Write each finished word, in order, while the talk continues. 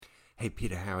Hey,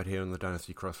 Peter Howard here on the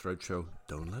Dynasty Crossroads Show.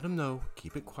 Don't let them know,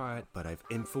 keep it quiet, but I've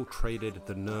infiltrated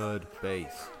the nerd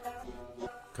base.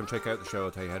 Come check out the show,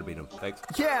 I'll tell you how to beat them. Thanks.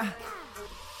 Yeah!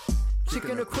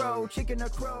 Chicken or crow,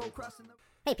 crossing the...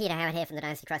 Hey, Peter Howard here from the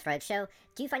Dynasty Crossroads Show.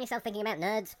 Do you find yourself thinking about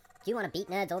nerds? Do you want to beat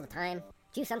nerds all the time?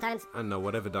 Do you sometimes... And no,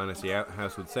 whatever Dynasty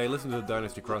Outhouse would say, listen to the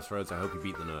Dynasty Crossroads, I hope you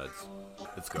beat the nerds.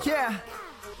 Let's go. Yeah!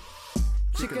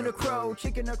 Chicken or crow,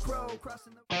 crossing the...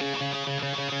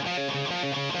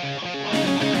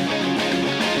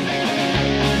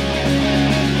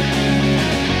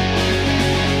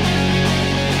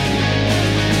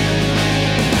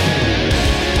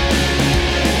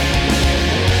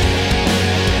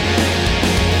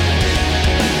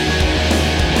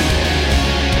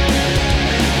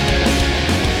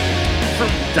 From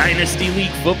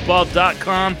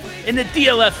DynastyLeagueFootball.com and the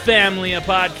DLF Family of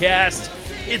Podcast.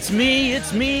 It's me,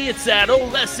 it's that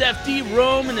old SFD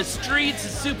roaming the streets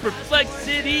of SuperFlex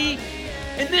City.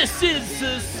 And this is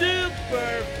the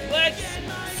SuperFlex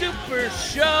Super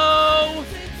Show.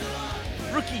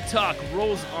 Rookie Talk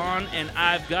rolls on, and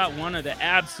I've got one of the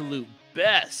absolute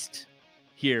best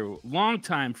here.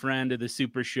 Longtime friend of the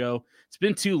Super Show. It's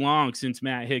been too long since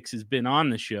Matt Hicks has been on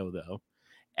the show, though.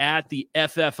 At the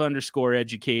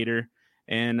FF_Educator,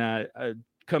 and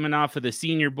coming off of the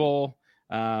Senior Bowl,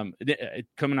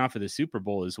 coming off of the Super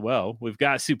Bowl as well. We've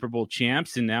got Super Bowl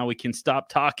champs, and now we can stop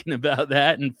talking about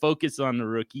that and focus on the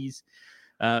rookies.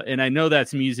 And I know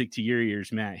that's music to your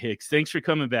ears, Matt Hicks. Thanks for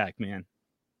coming back, man.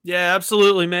 Yeah,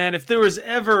 absolutely, man. If there was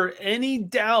ever any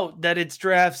doubt that it's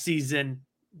draft season,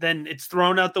 then it's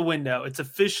thrown out the window. It's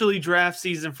officially draft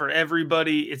season for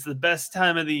everybody. It's the best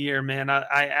time of the year, man.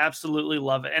 I absolutely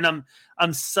love it. And I'm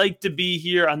psyched to be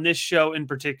here on this show in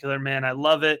particular, man. I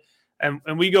love it.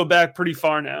 And we go back pretty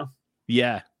far now.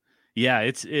 Yeah.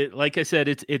 It's like I said,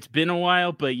 it's been a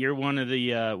while, but you're one of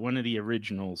the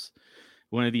originals,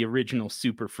 one of the original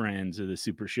super friends of the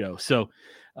Super Show. So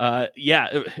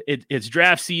it's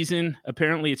draft season.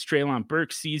 Apparently it's Treylon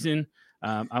Burks season.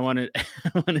 I want to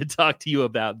talk to you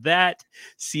about that.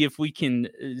 See if we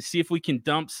can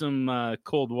dump some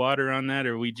cold water on that,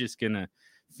 or are we just gonna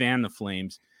fan the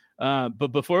flames?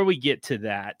 But before we get to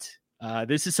that,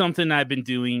 this is something I've been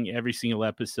doing every single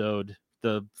episode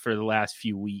for the last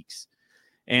few weeks,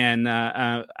 and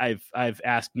I've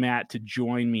asked Matt to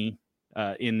join me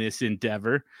in this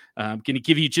endeavor. I'm going to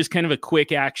give you just kind of a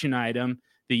quick action item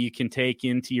that you can take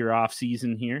into your off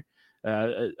season here,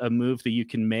 a move that you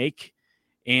can make.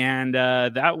 And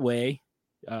that way,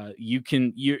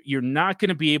 you're not going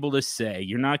to be able to say,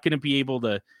 you're not going to be able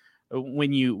to,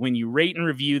 when you rate and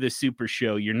review the Super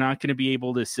Show, you're not going to be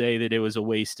able to say that it was a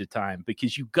waste of time,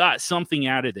 because you got something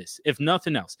out of this, if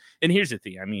nothing else. And here's the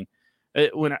thing. I mean,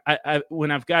 when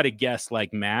I've got a guest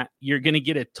like Matt, you're going to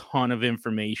get a ton of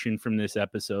information from this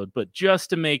episode, but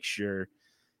just to make sure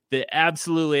that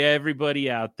absolutely everybody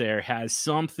out there has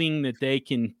something that they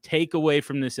can take away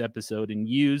from this episode and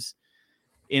use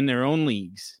in their own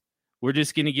leagues, we're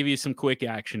just going to give you some quick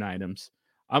action items.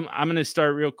 I'm going to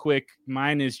start real quick.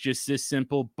 Mine is just this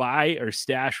simple: buy or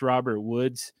stash Robert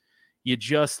Woods. You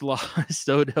just lost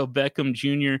Odell Beckham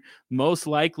Jr., most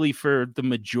likely for the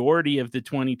majority of the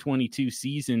 2022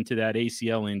 season, to that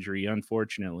ACL injury.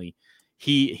 Unfortunately,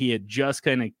 he had just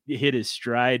kind of hit his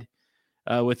stride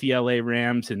with the LA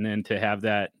Rams, and then to have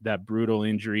that brutal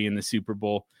injury in the Super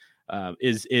Bowl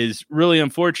is really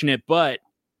unfortunate. But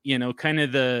you know, kind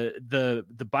of the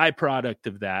byproduct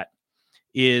of that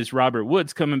is Robert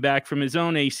Woods coming back from his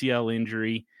own ACL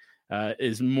injury,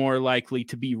 is more likely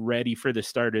to be ready for the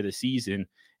start of the season.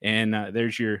 And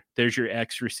there's your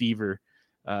X receiver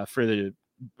for the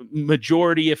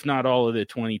majority, if not all, of the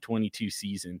 2022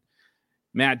 season.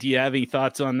 Matt, do you have any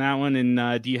thoughts on that one?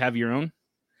 And do you have your own?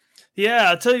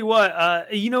 Yeah, I'll tell you what,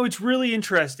 it's really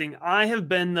interesting. I have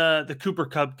been the Cooper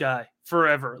Kupp guy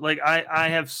forever. Like I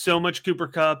have so much Cooper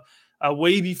Kupp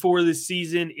way before this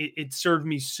season. It served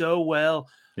me so well.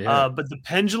 Yeah. But the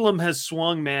pendulum has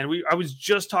swung, man. I was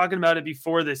just talking about it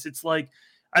before this. It's like,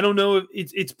 I don't know if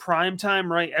it's prime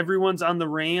time, right? Everyone's on the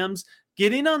Rams.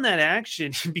 Get in on that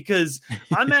action, because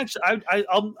I'm going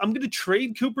to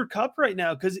trade Cooper Kupp right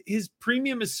now because his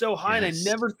premium is so high. Yes. And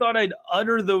I never thought I'd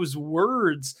utter those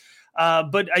words.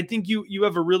 But I think you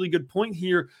have a really good point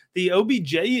here. The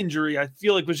OBJ injury, I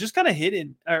feel like, was just kind of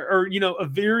hidden or a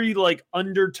very like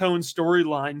undertone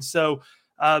storyline. So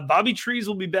Bobby Trees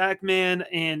will be back, man.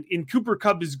 And Cooper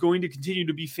Kupp is going to continue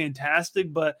to be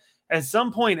fantastic. But at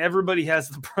some point, everybody has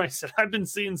the price. And I've been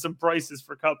seeing some prices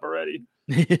for Kupp already.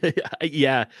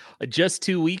 Yeah. Just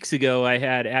 2 weeks ago, I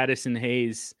had Addison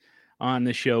Hayes on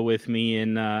the show with me.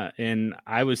 And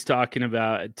I was talking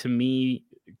about, to me,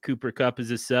 Cooper Kupp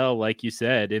is a sell, like you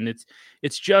said, and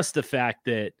it's just the fact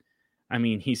that, I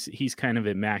mean, he's kind of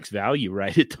at max value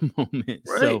right at the moment.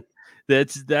 Right. So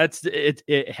that's it.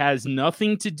 It has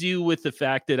nothing to do with the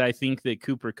fact that I think that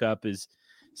Cooper Kupp is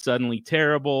suddenly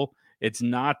terrible. It's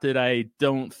not that I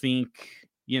don't think,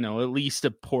 at least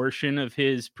a portion of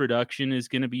his production is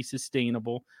going to be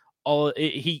sustainable.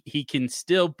 He can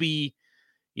still be,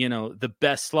 the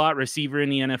best slot receiver in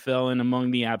the NFL and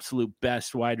among the absolute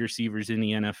best wide receivers in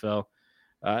the NFL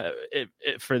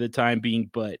for the time being,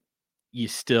 but you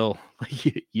still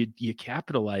you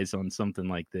capitalize on something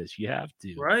like this. You have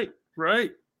to.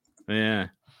 Right. Yeah.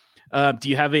 Do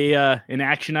you have an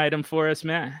action item for us,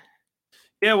 Matt?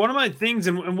 Yeah, one of my things,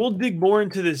 and we'll dig more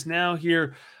into this now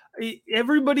here.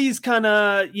 Everybody's kind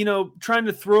of, trying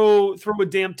to throw a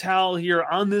damn towel here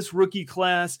on this rookie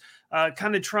class,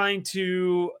 kind of trying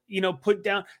to, put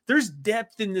down. There's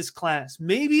depth in this class.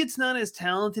 Maybe it's not as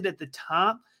talented at the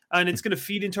top, and it's going to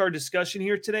feed into our discussion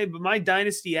here today. But my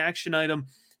dynasty action item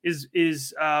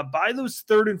is buy those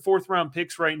 3rd and 4th round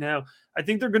picks right now. I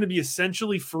think they're going to be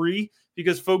essentially free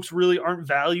because folks really aren't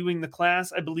valuing the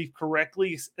class, I believe,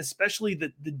 correctly, especially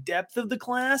the depth of the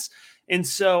class. And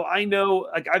so I know,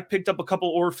 like, I've picked up a couple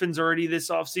orphans already this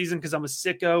offseason because I'm a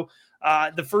sicko.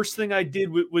 The first thing I did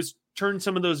was turn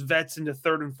some of those vets into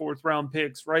 3rd and 4th round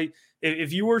picks, right?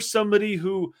 If you are somebody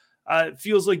who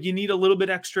feels like you need a little bit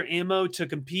extra ammo to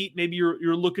compete, maybe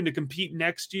you're looking to compete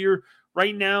next year.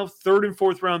 Right now, 3rd and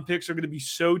 4th round picks are going to be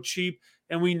so cheap.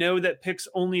 And we know that picks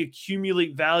only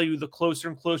accumulate value the closer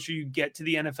and closer you get to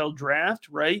the NFL draft,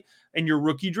 right? And your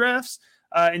rookie drafts.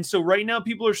 And so right now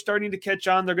people are starting to catch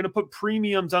on. They're going to put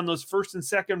premiums on those 1st and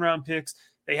 2nd round picks.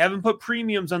 They haven't put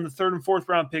premiums on the 3rd and 4th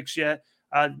round picks yet.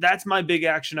 That's my big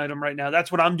action item right now. That's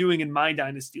what I'm doing in my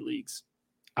dynasty leagues.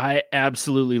 I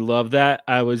absolutely love that.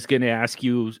 I was going to ask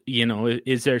you,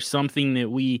 is there something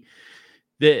that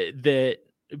that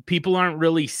people aren't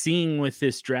really seeing with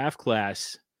this draft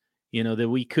class, that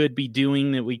we could be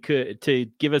doing, that we could, to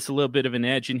give us a little bit of an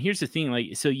edge? And here's the thing,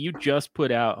 like, so you just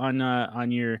put out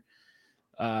on your,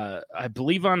 I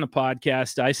believe on the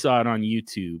podcast, I saw it on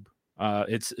YouTube.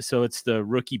 It's the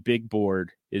Rookie Big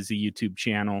Board is the YouTube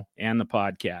channel and the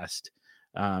podcast.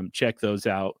 Check those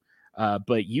out.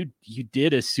 But you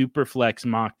did a SuperFlex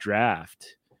mock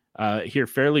draft here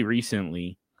fairly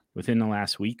recently, within the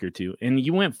last week or two, and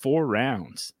you went 4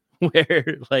 rounds.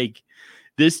 Where, like,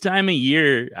 this time of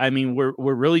year, I mean, we're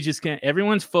really just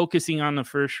everyone's focusing on the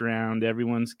first round.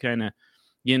 Everyone's kind of,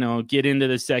 get into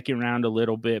the second round a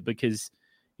little bit because,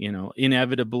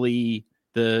 inevitably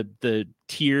the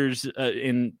tiers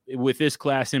with this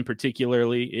class in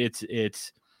particularly,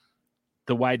 it's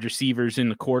the wide receivers and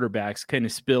the quarterbacks kind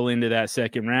of spill into that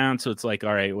second round. So it's like,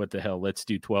 all right, what the hell? Let's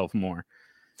do 12 more.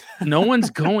 No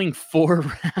one's going 4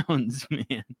 rounds,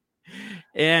 man.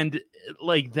 And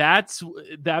like,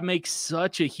 that makes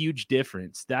such a huge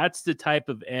difference. That's the type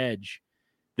of edge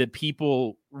that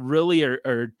people really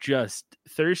are just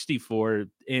thirsty for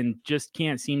and just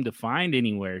can't seem to find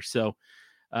anywhere. So,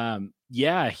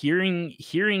 hearing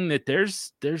that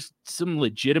there's some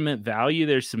legitimate value,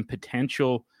 there's some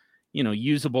potential,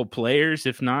 usable players,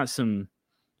 if not some,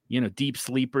 deep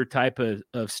sleeper type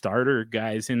of starter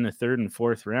guys in the 3rd and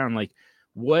 4th round. Like,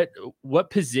 what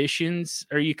positions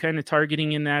are you kind of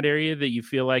targeting in that area that you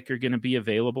feel like are going to be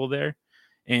available there?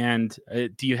 And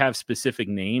do you have specific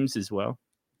names as well?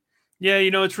 Yeah,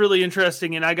 it's really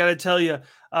interesting, and I got to tell you,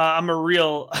 I'm a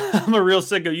real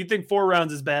sicko. You think 4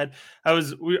 rounds is bad? I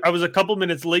was a couple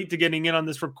minutes late to getting in on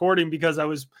this recording because I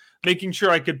was making sure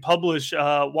I could publish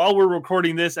while we're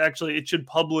recording this. Actually, it should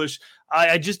publish.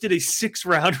 I just did a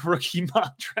 6-round rookie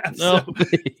mock draft, so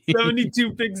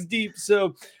 72 picks deep.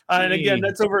 So, and again,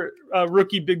 that's over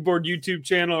Rookie Big Board YouTube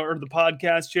channel or the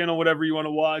podcast channel, whatever you want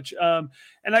to watch.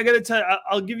 And I got to tell you,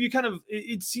 I'll give you kind of.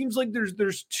 It seems like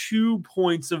there's 2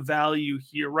 points of value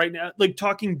here right now. Like,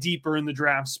 talking deeper in the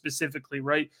draft specifically,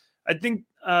 right? I think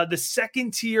the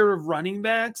second tier of running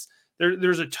backs,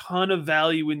 there's a ton of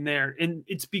value in there, and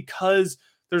it's because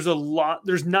there's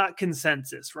not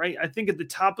consensus, right? I think at the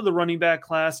top of the running back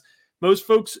class, most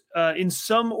folks in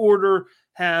some order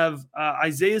have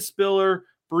Isaiah Spiller,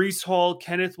 Breece Hall,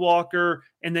 Kenneth Walker,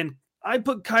 and then I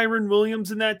put Kyron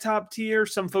Williams in that top tier.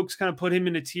 Some folks kind of put him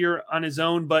in a tier on his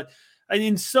own, but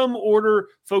in some order,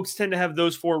 folks tend to have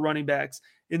those 4 running backs.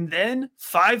 And then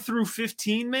 5 through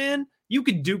 15, man, you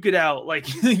could duke it out. Like,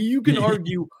 you can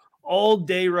argue all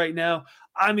day right now.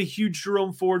 I'm a huge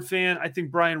Jerome Ford fan. I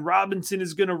think Brian Robinson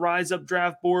is going to rise up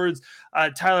draft boards.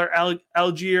 Tyler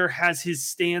Algier has his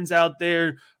stands out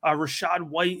there. Rashad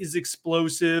White is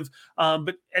explosive.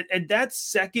 But at that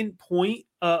second point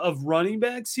of running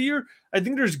backs here, I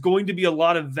think there's going to be a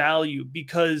lot of value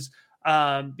because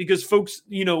folks,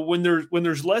 when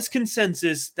there's less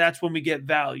consensus, that's when we get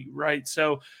value, right?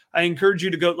 So I encourage you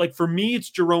to go, like, for me, it's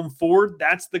Jerome Ford.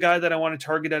 That's the guy that I want to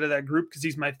target out of that group because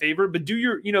he's my favorite. But do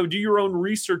your own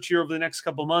research here over the next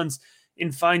couple of months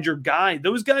and find your guy.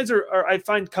 Those guys are I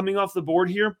find coming off the board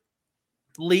here,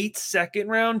 late second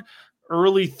round,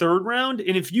 early third round.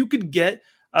 And if you could get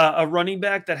a running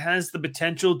back that has the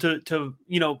potential to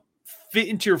fit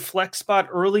into your flex spot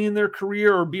early in their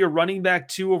career or be a running back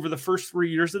too over the first 3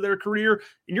 years of their career,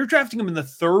 and you're drafting them in the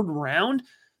third round,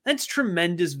 that's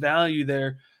tremendous value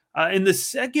there. And the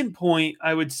second point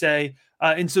I would say,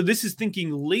 and so this is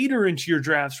thinking later into your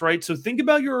drafts, right? So think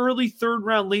about your early third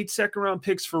round, late second round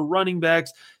picks for running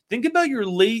backs. Think about your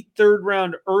late third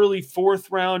round, early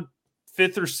fourth round,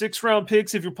 fifth or sixth round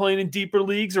picks if you're playing in deeper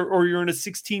leagues or you're in a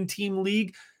 16-team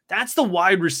league. That's the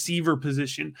wide receiver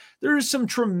position. There is some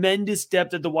tremendous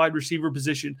depth at the wide receiver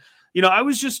position. I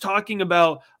was just talking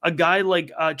about a guy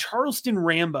like Charleston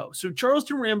Rambo. So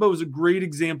Charleston Rambo is a great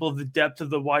example of the depth of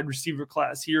the wide receiver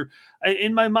class here.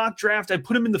 In my mock draft, I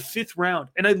put him in the 5th round,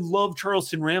 and I love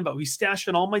Charleston Rambo. He's stashed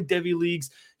in all my Devy leagues.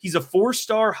 He's a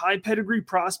 4-star, high pedigree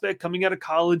prospect coming out of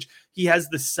college. He has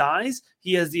the size.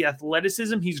 He has the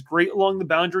athleticism. He's great along the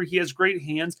boundary. He has great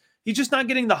hands. He's just not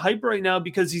getting the hype right now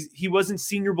because he wasn't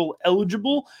Senior Bowl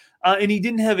eligible, and he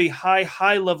didn't have a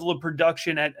high level of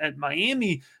production at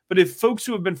Miami. But if folks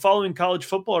who have been following college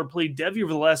football or played Devy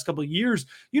over the last couple of years,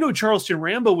 Charleston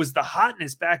Rambo was the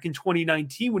hotness back in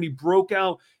 2019 when he broke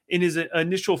out in his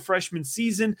initial freshman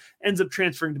season, ends up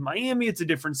transferring to Miami. It's a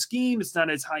different scheme. It's not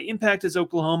as high impact as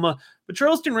Oklahoma, but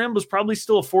Charleston Rambo is probably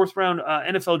still a 4th round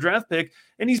NFL draft pick,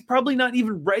 and he's probably not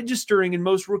even registering in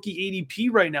most rookie ADP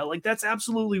right now. Like, that's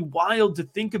absolutely wild to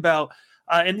think about.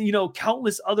 And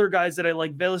countless other guys that I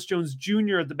like, Velus Jones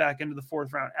Jr. at the back end of the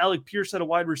 4th round, Alec Pierce at a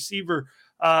wide receiver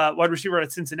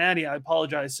at Cincinnati. I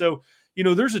apologize. So,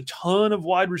 there's a ton of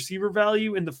wide receiver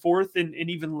value in the 4th and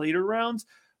even later rounds.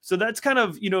 So that's kind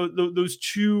of, those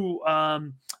two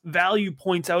value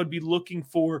points I would be looking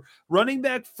for. Running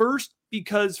back first,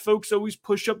 because folks always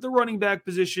push up the running back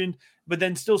position, but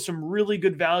then still some really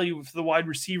good value for the wide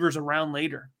receivers around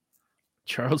later.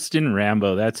 Charleston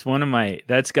Rambo.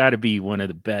 That's got to be one of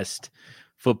the best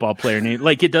football player names.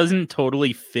 Like, it doesn't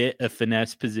totally fit a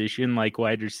finesse position like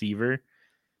wide receiver.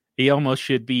 He almost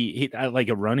should be like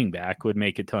a running back would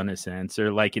make a ton of sense,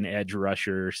 or like an edge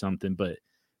rusher or something, but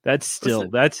that's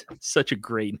such a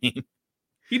great name.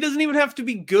 He doesn't even have to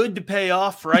be good to pay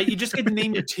off, right? You just get to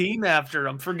name your team after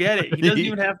him. Forget it. He doesn't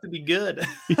even have to be good.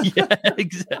 Yeah,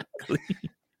 exactly.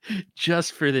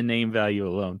 Just for the name value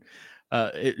alone.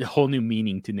 A whole new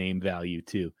meaning to name value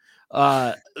too.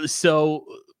 So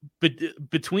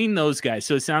between those guys,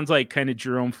 so it sounds like kind of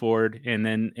Jerome Ford and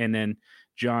then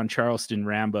John Charleston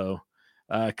Rambo.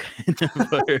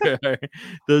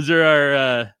 Those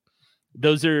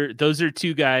are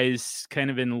two guys kind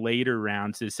of in later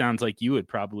rounds. It sounds like you would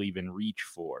probably even reach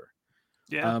for.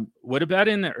 Yeah. What about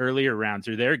in the earlier rounds?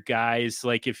 Are there guys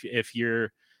like if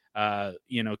you're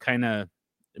kind of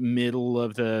middle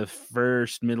of the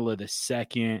first, middle of the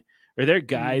second, are there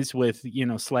guys with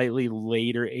slightly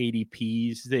later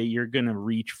ADPs that you're gonna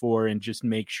reach for and just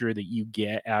make sure that you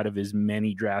get out of as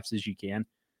many drafts as you can?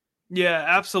 Yeah,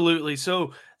 absolutely.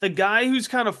 So the guy who's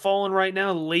kind of fallen right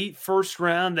now, late first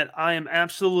round, that I am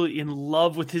absolutely in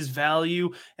love with his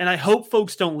value. And I hope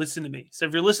folks don't listen to me. So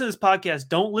if you're listening to this podcast,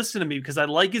 don't listen to me because I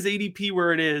like his ADP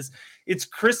where it is. It's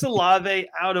Chris Olave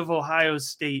out of Ohio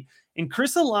State. And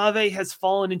Chris Olave has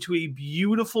fallen into a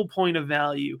beautiful point of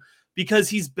value because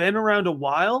he's been around a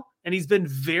while and he's been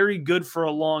very good for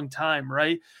a long time,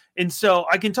 right? And so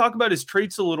I can talk about his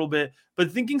traits a little bit, but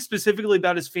thinking specifically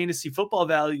about his fantasy football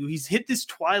value, he's hit this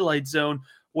twilight zone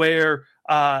where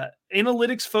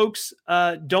analytics folks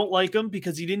don't like him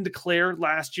because he didn't declare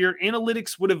last year.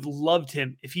 Analytics would have loved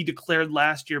him if he declared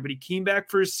last year, but he came back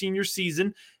for his senior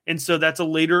season. And so that's a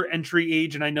later entry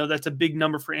age. And I know that's a big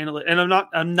number for analytics. And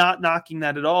I'm not knocking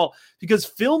that at all because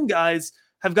film guys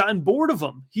have gotten bored of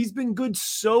him. He's been good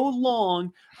so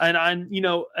long. And I'm,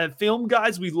 film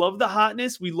guys, we love the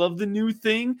hotness. We love the new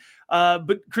thing.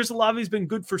 But Chris Olave has been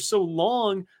good for so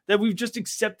long that we've just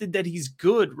accepted that he's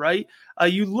good, right?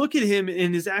 You look at him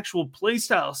in his actual play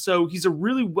style. So he's a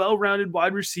really well-rounded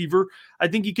wide receiver. I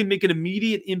think he can make an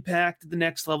immediate impact at the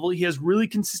next level. He has really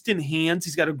consistent hands.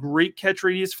 He's got a great catch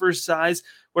radius for his size.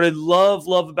 What I love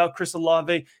about Chris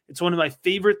Olave, it's one of my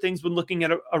favorite things when looking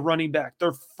at a running back.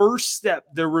 Their first step,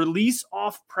 their release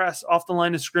off press off the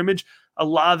line of scrimmage,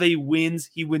 Olave wins.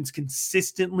 He wins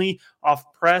consistently off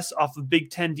press, off of Big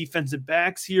Ten defensive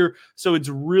backs here. So it's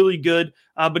really good.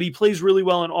 But he plays really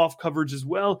well in off coverage as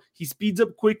well. He speeds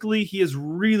up quickly. He has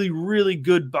really, really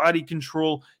good body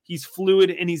control. He's fluid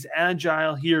and he's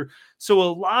agile here. So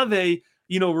Olave,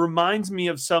 reminds me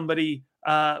of somebody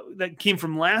that came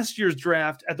from last year's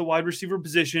draft at the wide receiver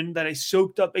position that I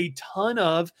soaked up a ton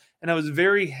of and I was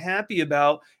very happy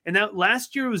about. And that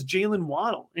last year was Jalen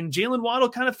Waddle. And Jalen Waddle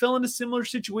kind of fell in a similar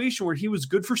situation where he was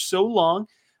good for so long.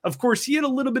 Of course, he had a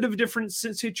little bit of a different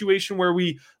situation where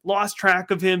we lost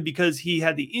track of him because he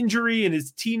had the injury and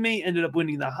his teammate ended up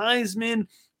winning the Heisman.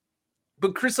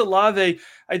 But Chris Olave,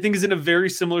 I think, is in a very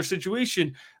similar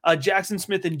situation. Jackson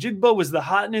Smith and Jigba was the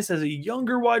hotness as a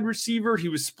younger wide receiver. He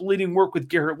was splitting work with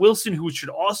Garrett Wilson, who should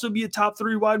also be a top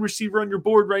 3 wide receiver on your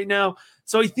board right now.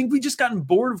 So I think we just gotten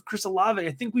bored of Chris Olave.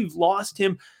 I think we've lost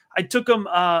him. I took him,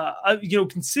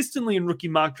 consistently in rookie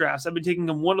mock drafts. I've been taking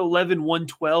him 111,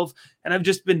 112, and I've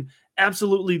just been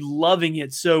absolutely loving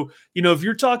it. So, if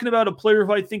you're talking about a player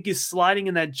who I think is sliding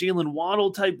in that Jalen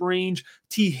Waddle type range,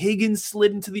 T. Higgins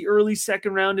slid into the early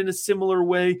second round in a similar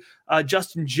way.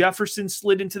 Justin Jefferson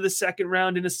slid into the second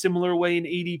round in a similar way in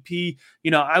ADP.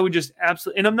 I would just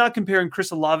absolutely, and I'm not comparing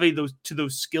Chris Olave to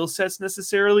those skill sets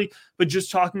necessarily, but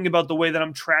just talking about the way that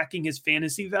I'm tracking his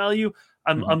fantasy value.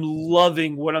 I'm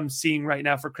loving what I'm seeing right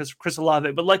now for Chris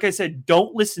Olave. But like I said,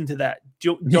 don't listen to that.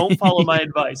 Don't follow my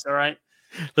advice. All right.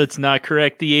 Let's not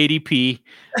correct the ADP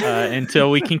until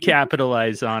we can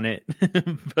capitalize on it.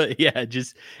 But yeah,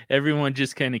 everyone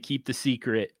just kind of keep the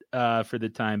secret for the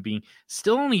time being.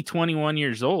 Still only 21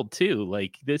 years old too.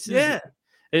 Like this is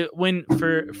when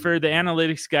for the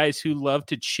analytics guys who love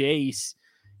to chase,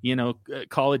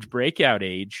 college breakout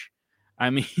age.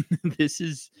 I mean, that's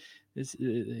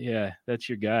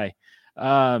your guy.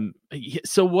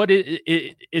 So what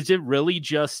is it really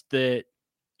just that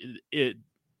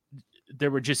there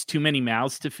were just too many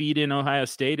mouths to feed in Ohio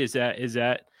State? Is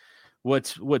that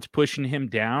what's pushing him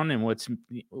down and what's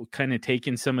kind of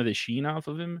taking some of the sheen off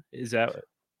of him? Is that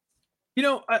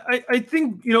I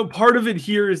think part of it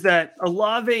here is that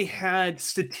Olave had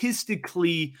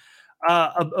statistically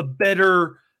a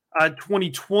better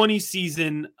 2020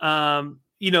 season. I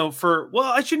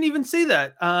shouldn't even say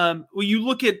that. You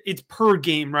look at it's per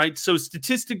game, right? So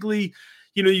statistically,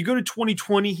 you go to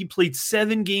 2020, he played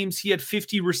 7 games. He had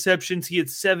 50 receptions. He had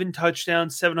 7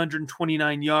 touchdowns,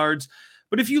 729 yards.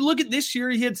 But if you look at this year,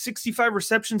 he had 65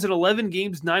 receptions in 11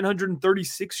 games,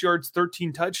 936 yards,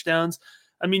 13 touchdowns.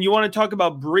 I mean, you want to talk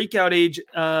about breakout age,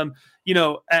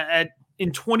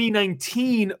 in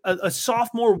 2019, a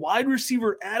sophomore wide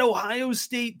receiver at Ohio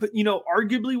State, but,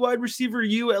 arguably wide receiver,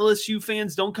 you LSU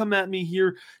fans, don't come at me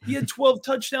here. He had 12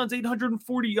 touchdowns,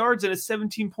 840 yards, and a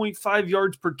 17.5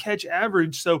 yards per catch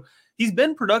average. So he's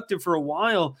been productive for a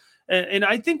while. And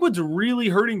I think what's really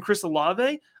hurting Chris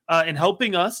Olave and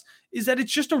helping us is that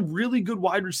it's just a really good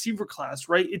wide receiver class,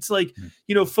 right? It's like,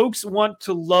 folks want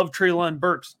to love Treylon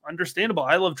Burks. Understandable.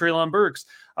 I love Treylon Burks.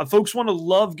 Folks want to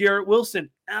love Garrett Wilson.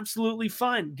 Absolutely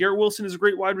fine. Garrett Wilson is a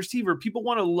great wide receiver. People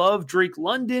want to love Drake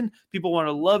London. People want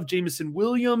to love Jamison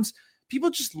Williams. People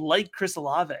just like Chris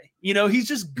Olave. He's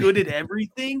just good at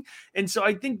everything. And so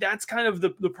I think that's kind of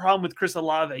the problem with Chris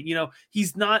Olave.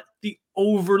 He's not the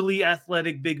overly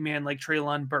athletic big man like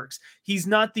Treylon Burks. He's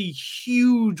not the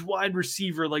huge wide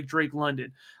receiver like Drake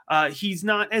London. He's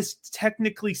not as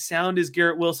technically sound as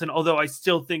Garrett Wilson, although I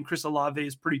still think Chris Olave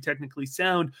is pretty technically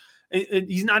sound. And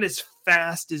he's not as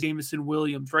fast as Jamison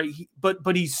Williams, right?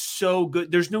 But he's so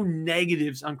good. There's no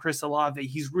negatives on Chris Olave.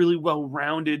 He's really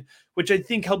well-rounded, which I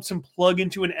think helps him plug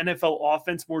into an NFL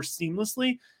offense more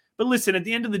seamlessly. But listen, at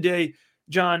the end of the day,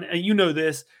 John, you know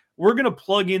this, we're going to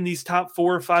plug in these top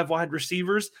 4 or 5 wide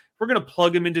receivers. We're going to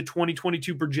plug them into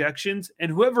 2022 projections,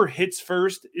 and whoever hits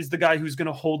first is the guy who's going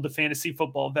to hold the fantasy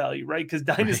football value, right? Because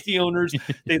dynasty owners,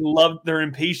 they're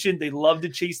impatient. They love to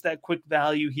chase that quick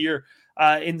value here.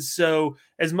 And so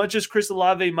as much as Chris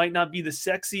Olave might not be the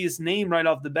sexiest name right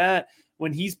off the bat,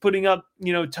 when he's putting up,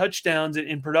 touchdowns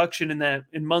in production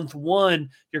in month 1,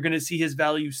 you're going to see his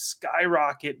value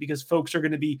skyrocket because folks are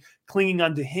going to be clinging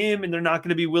onto him and they're not going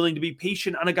to be willing to be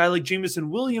patient on a guy like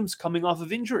Jamison Williams coming off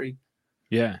of injury.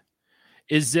 Yeah.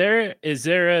 Is there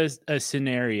a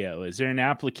scenario? Is there an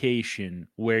application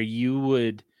where you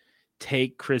would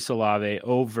take Chris Olave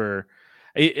over?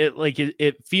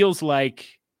 It feels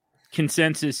like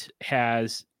consensus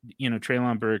has,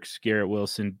 Treylon Burks, Garrett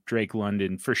Wilson, Drake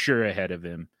London for sure ahead of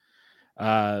him.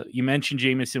 You mentioned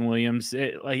Jamison Williams.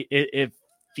 It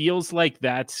feels like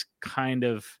that's kind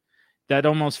of that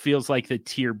almost feels like the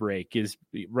tier break is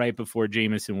right before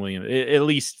Jameson Williams, at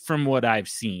least from what I've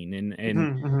seen.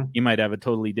 And you might have a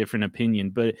totally different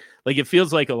opinion, but like it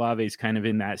feels like Olave is kind of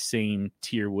in that same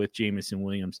tier with Jameson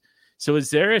Williams. So is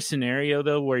there a scenario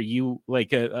though where you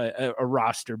like a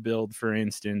roster build, for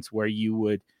instance, where you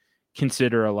would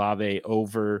consider Olave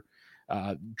over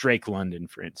Drake London,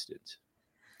 for instance?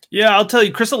 Yeah, I'll tell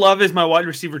you, Chris Olave is my wide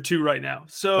receiver 2 right now.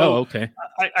 So okay.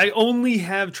 I only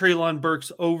have Treylon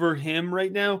Burks over him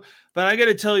right now. But I got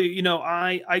to tell you,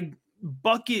 I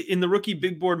bucket in the rookie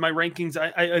big board, my rankings,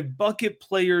 I bucket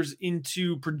players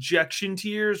into projection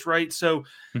tiers, right? So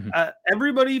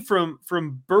everybody from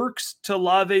Burks to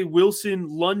Olave, Wilson,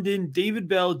 London, David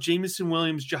Bell, Jameson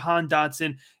Williams, Jahan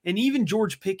Dotson, and even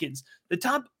George Pickens, the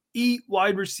top 8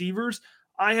 wide receivers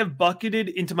I have bucketed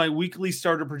into my weekly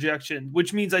starter projection,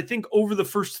 which means I think over the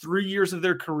first 3 years of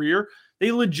their career,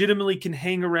 they legitimately can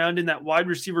hang around in that wide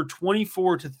receiver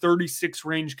 24 to 36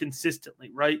 range consistently,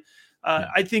 right?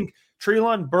 I think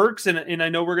Treylon Burks, and I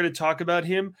know we're going to talk about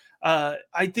him,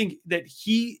 I think that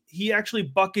he actually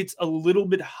buckets a little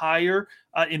bit higher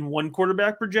in one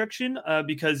quarterback projection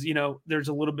because, there's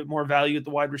a little bit more value at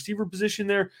the wide receiver position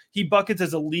there. He buckets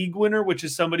as a league winner, which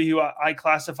is somebody who I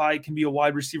classify can be a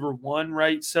wide receiver 1,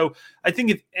 right? So I think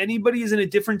if anybody is in a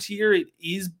different tier, it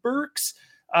is Burks,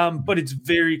 but it's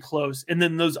very close. And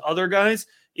then those other guys,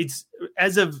 it's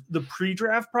as of the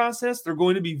pre-draft process, they're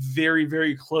going to be very,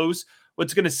 very close.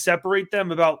 What's going to separate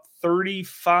them about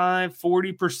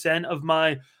 35-40% of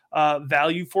my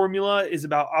value formula is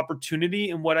about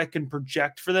opportunity and what I can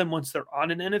project for them once they're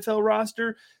on an NFL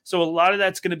roster. So a lot of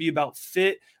that's going to be about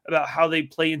fit, about how they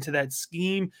play into that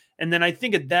scheme. And then I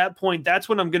think at that point, that's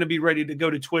when I'm going to be ready to go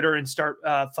to Twitter and start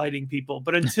fighting people.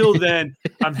 But until then,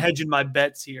 I'm hedging my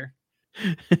bets here.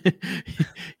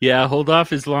 Yeah, hold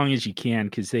off as long as you can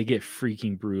because they get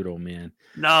freaking brutal, man.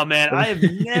 No, man, I have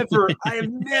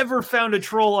never found a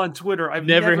troll on Twitter. I've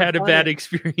never had a bad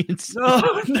experience.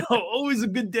 No, always a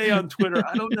good day on Twitter.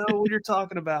 I don't know what you're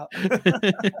talking about.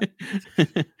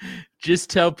 Just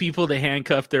tell people to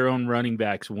handcuff their own running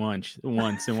backs once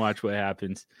and watch what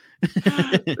happens.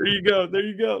 There you go.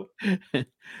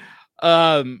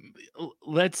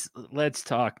 Let's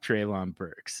talk Treylon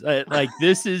Burks. Like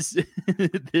this is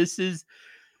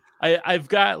I've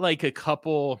got like a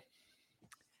couple.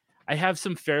 I have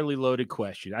some fairly loaded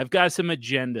questions. I've got some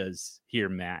agendas here,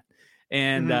 Matt.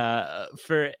 And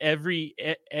for every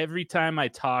time I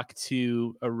talk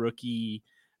to a rookie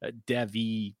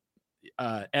Devy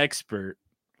expert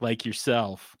like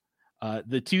yourself,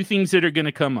 the two things that are going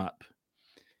to come up: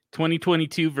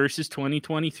 2022 versus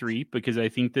 2023, because I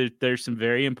think that there's some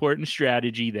very important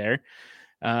strategy there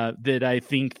that I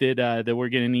think that we're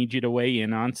going to need you to weigh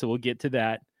in on. So we'll get to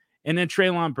that. And then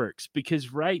Treylon Burks,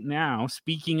 because right now,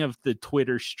 speaking of the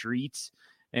Twitter streets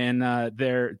and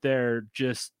they're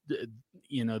just,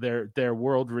 their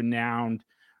world-renowned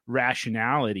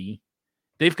rationality,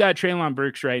 they've got Treylon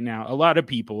Burks right now. A lot of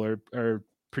people are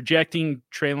projecting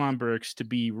Treylon Burks to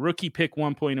be rookie pick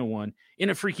 1.01 in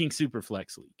a freaking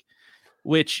SuperFlex league,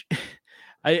 which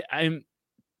I'd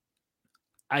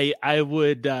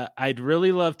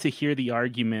really love to hear the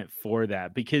argument for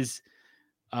that, because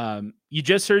you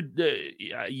just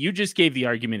gave the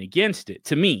argument against it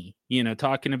to me,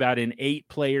 talking about an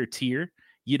 8-player tier.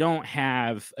 You don't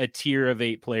have a tier of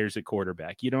 8 players at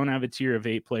quarterback. You don't have a tier of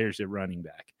 8 players at running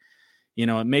back.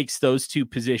 It makes those two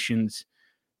positions,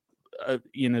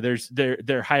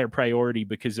 they're higher priority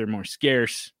because they're more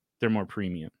scarce. They're more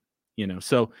premium,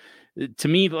 so to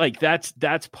me, like that's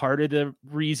part of the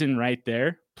reason right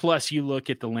there. Plus you look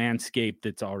at the landscape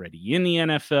that's already in the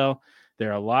NFL. There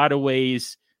are a lot of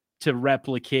ways to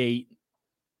replicate,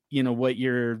 what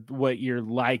you're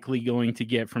likely going to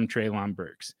get from Treylon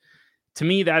Burks. To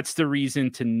me, that's the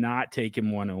reason to not take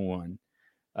him 101.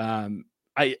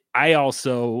 I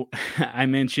also, I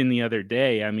mentioned the other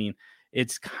day, I mean,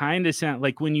 it's kind of sound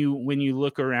like when you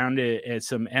look around at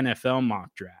some NFL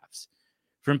mock drafts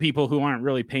from people who aren't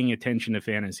really paying attention to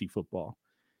fantasy football,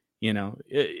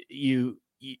 you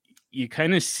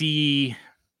kind of see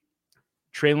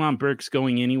Treylon Burks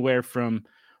going anywhere from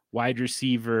wide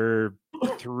receiver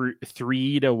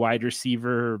 3 to wide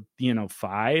receiver,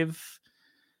 5.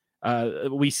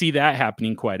 We see that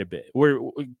happening quite a bit. We're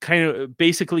kind of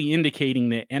basically indicating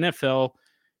that NFL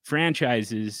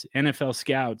franchises, NFL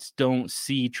scouts don't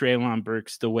see Treylon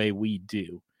Burks the way we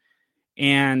do.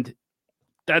 And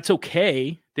that's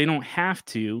okay. They don't have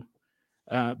to.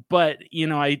 But,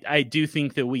 I do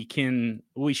think that we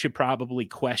should probably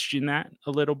question that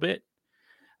a little bit.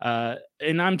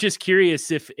 And I'm just curious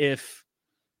if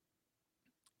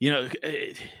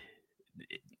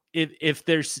if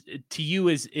there's to you,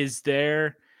 is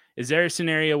there a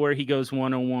scenario where he goes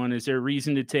 101? Is there a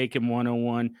reason to take him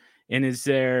 101? And is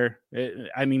there,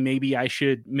 I mean, maybe I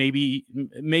should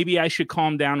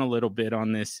calm down a little bit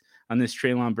on this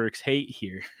Treylon Burks hate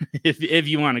here, if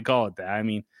you want to call it that. I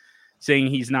mean, saying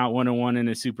he's not 101 in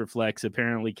a super flex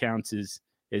apparently counts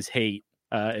as hate,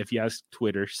 if you ask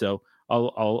Twitter. So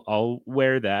I'll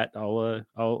wear that.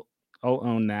 I'll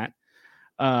own that.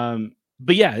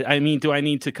 But yeah, I mean, do I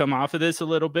need to come off of this a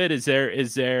little bit? Is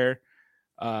there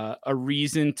a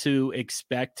reason to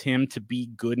expect him to be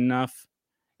good enough?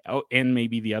 Oh, and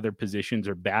maybe the other positions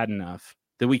are bad enough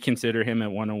that we consider him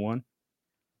at 101?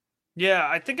 Yeah,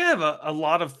 I think I have a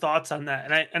lot of thoughts on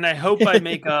that. And I hope I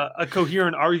make a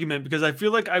coherent argument, because I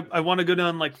feel like I want to go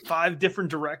down like 5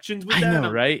 different directions with that. I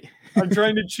know, right? I'm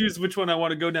trying to choose which one I want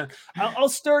to go down. I'll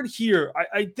start here.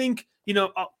 I think,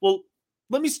 well,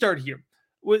 let me start here.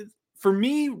 For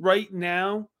me right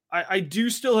now, I do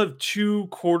still have 2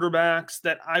 quarterbacks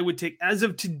that I would take as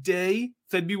of today,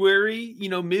 February,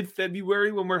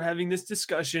 mid-February, when we're having this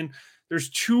discussion. There's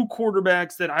 2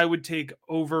 quarterbacks that I would take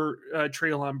over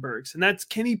Treylon Burks, and that's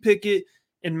Kenny Pickett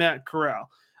and Matt Corral.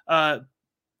 I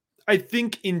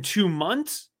think in 2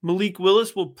 months, Malik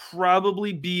Willis will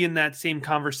probably be in that same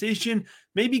conversation.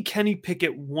 Maybe Kenny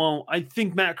Pickett won't. I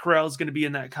think Matt Corral is going to be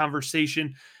in that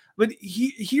conversation. But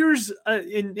here's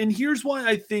why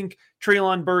I think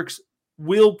Treylon Burks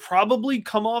will probably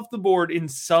come off the board in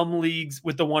some leagues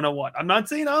with the 101. I'm not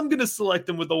saying I'm going to select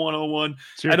him with the 101.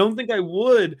 Sure. I don't think I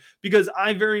would, because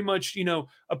I very much,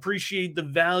 appreciate the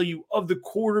value of the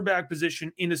quarterback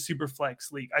position in a super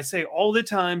flex league. I say all the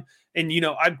time, and,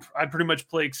 I pretty much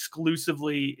play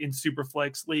exclusively in super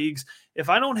flex leagues. If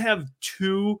I don't have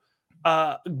 2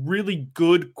 really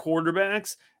good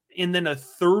quarterbacks, and then a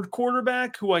third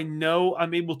quarterback who I know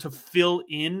I'm able to fill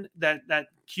in that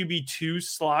QB2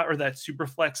 slot or that super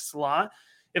flex slot,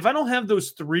 if I don't have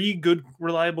those 3 good,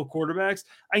 reliable quarterbacks,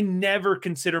 I never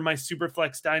consider my super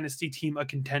flex dynasty team a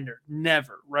contender.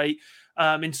 Never, right?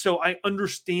 And so I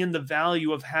understand the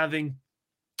value of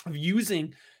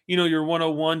using your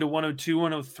 101 to 102,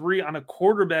 103 on a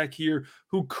quarterback here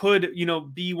who could,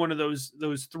 be one of those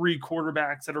 3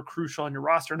 quarterbacks that are crucial on your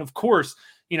roster. And of course,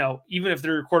 even if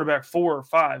they're your quarterback 4 or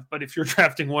 5, but if you're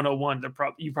drafting 101,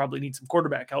 you probably need some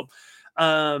quarterback help.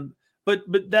 But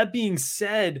that being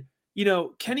said,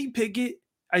 Kenny Pickett,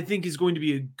 I think, is going to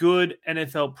be a good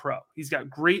NFL pro. He's got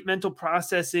great mental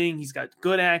processing. He's got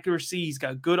good accuracy. He's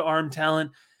got good arm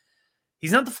talent.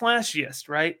 He's not the flashiest,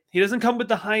 right? He doesn't come with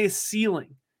the highest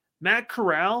ceiling. Matt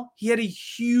Corral, he had a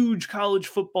huge college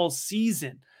football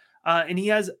season, and he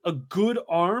has a good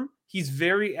arm. He's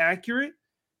very accurate.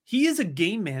 He is a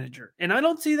game manager, and I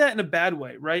don't see that in a bad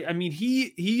way, right? I mean,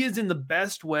 he is in the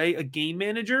best way a game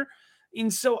manager.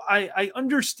 And so I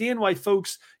understand why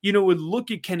folks, would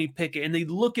look at Kenny Pickett and they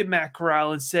look at Matt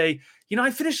Corral and say,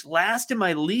 I finished last in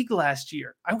my league last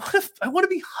year. I want to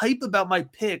be hype about my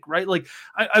pick, right? Like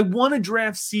I want to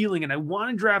draft ceiling and I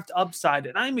want to draft upside.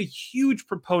 And I'm a huge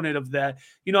proponent of that.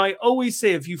 I always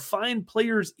say, if you find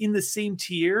players in the same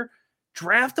tier,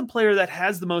 draft a player that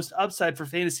has the most upside for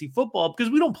fantasy football,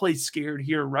 because we don't play scared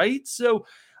here, right? So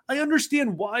I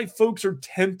understand why folks are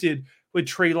tempted with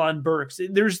Treylon Burks.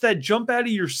 There's that jump out of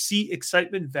your seat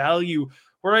excitement value,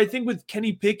 where I think with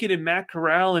Kenny Pickett and Matt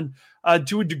Corral and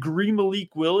to a degree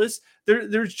Malik Willis,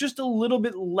 there's just a little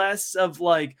bit less of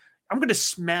like, I'm going to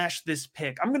smash this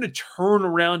pick. I'm going to turn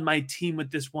around my team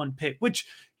with this one pick, which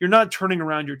you're not turning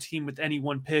around your team with any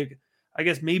one pick. I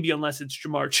guess maybe unless it's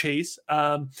Jamar Chase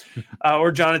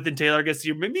or Jonathan Taylor. I guess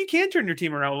maybe you can turn your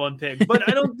team around with one pick, but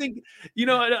I don't think,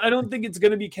 I don't think it's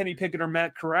going to be Kenny Pickett or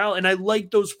Matt Corral. And I like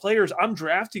those players. I'm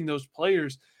drafting those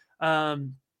players.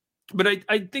 But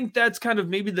I think that's kind of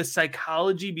maybe the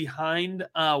psychology behind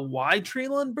why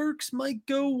Treylon Burks might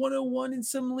go 101 in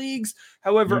some leagues.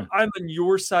 However, I'm on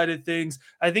your side of things.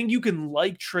 I think you can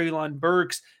like Treylon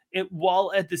Burks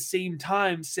while at the same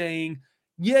time saying,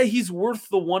 yeah, he's worth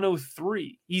the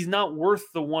 103. He's not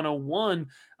worth the 101.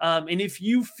 And if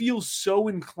you feel so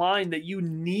inclined that you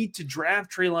need to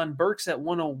draft Treylon Burks at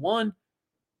 101,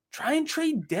 try and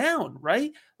trade down,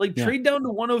 right? Trade down to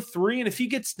 103. And if he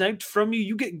gets sniped from you,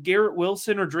 you get Garrett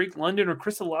Wilson or Drake London or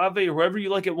Chris Olave or whoever you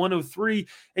like at 103,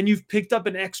 and you've picked up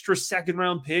an extra 2nd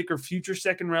round pick or future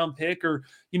 2nd round pick or,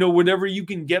 whatever you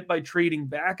can get by trading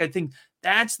back. I think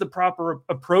that's the proper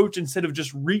approach, instead of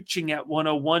just reaching at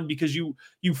 101 because you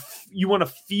want to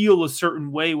feel a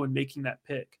certain way when making that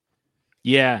pick.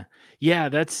 Yeah.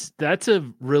 That's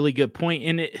a really good point.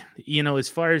 And it, as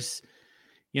far as,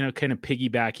 kind of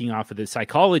piggybacking off of the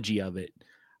psychology of it,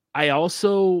 I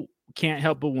also can't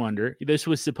help but wonder, this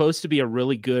was supposed to be a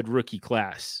really good rookie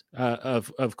class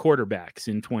of quarterbacks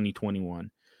in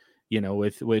 2021,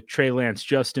 with Trey Lance,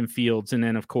 Justin Fields, and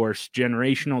then, of course,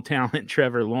 generational talent,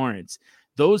 Trevor Lawrence.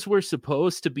 Those were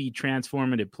supposed to be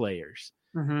transformative players.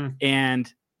 Mm-hmm.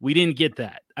 And we didn't get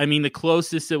that. I mean, the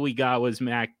closest that we got was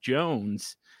Mac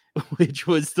Jones, which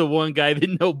was the one guy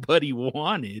that nobody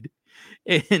wanted.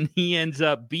 And he ends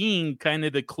up being kind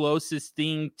of the closest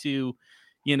thing to,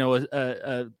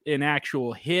 an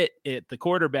actual hit at the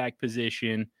quarterback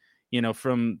position,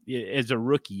 from as a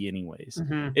rookie anyways.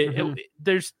 Mm-hmm.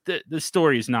 There's the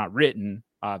story is not written,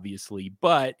 obviously,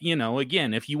 but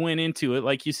again, if you went into it,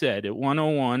 like you said, at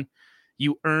 101,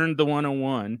 you earned the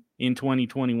 101 in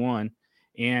 2021,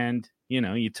 and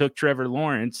you took Trevor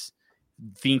Lawrence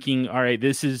thinking, all right,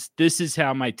 this is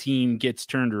how my team gets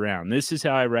turned around. This is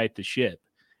how I right the ship.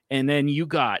 And then you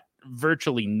got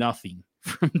virtually nothing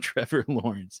from Trevor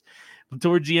Lawrence.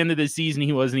 Towards the end of the season,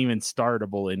 he wasn't even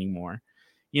startable anymore.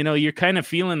 You're kind of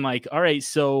feeling like, all right,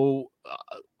 so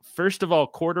first of all,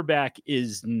 quarterback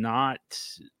is not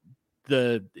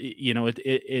it's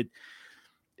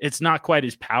not quite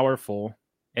as powerful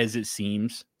as it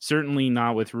seems. Certainly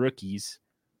not with rookies.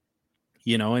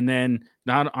 And then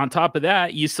not on top of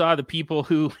that, you saw the people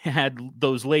who had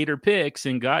those later picks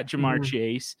and got Jamar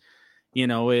Chase,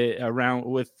 around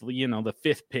with, the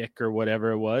fifth pick or whatever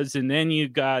it was. And then you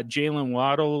got Jalen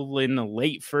Waddle in the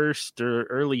late first or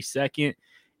early second,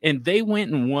 and they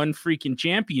went and won freaking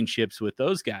championships with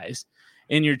those guys.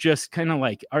 And you're just kind of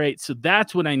like, all right, so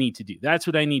that's what I need to do. That's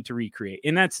what I need to recreate.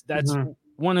 And that's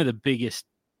one of the biggest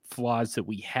flaws that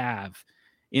we have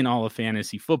in all of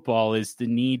fantasy football is the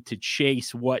need to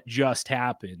chase what just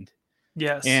happened.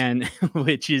 Yes. And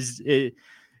which is,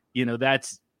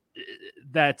 that's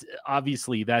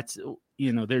obviously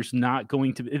there's not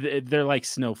going to be, they're like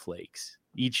snowflakes.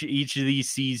 Each of these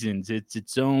seasons, it's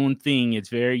its own thing. It's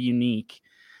very unique.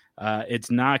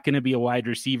 It's not going to be a wide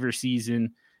receiver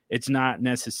season. It's not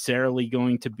necessarily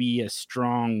going to be a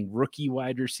strong rookie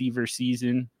wide receiver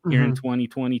season here in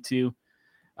 2022.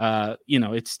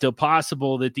 It's still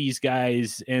possible that these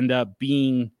guys end up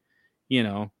being,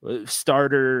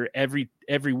 starter every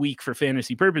week for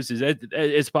fantasy purposes.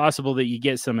 It's possible that you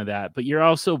get some of that, but you're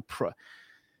also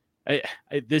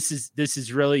this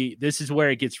is where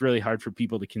it gets really hard for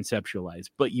people to conceptualize,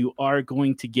 but you are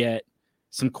going to get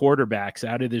some quarterbacks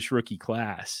out of this rookie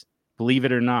class, believe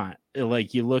it or not.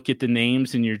 Like, you look at the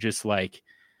names and you're just like,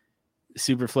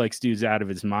 SuperFlex dude's out of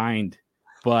his mind,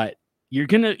 but you're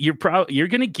gonna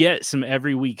get some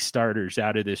every week starters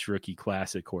out of this rookie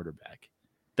class at quarterback.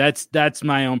 That's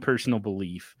my own personal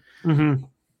belief. I'm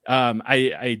kind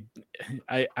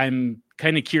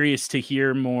of curious to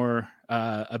hear more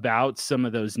about some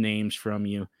of those names from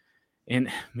you.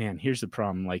 And man, here's the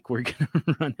problem: like, we're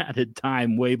gonna run out of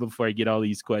time way before I get all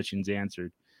these questions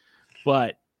answered.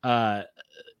 But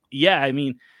yeah, I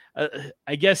mean,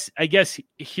 I guess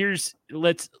here's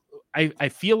I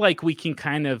feel like we can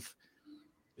kind of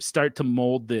start to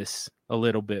mold this a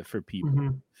little bit for people.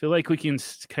 I feel like we can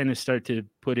kind of start to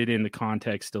put it into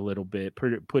context a little bit,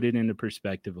 put it into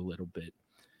perspective a little bit.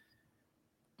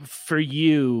 For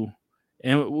you,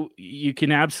 and you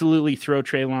can absolutely throw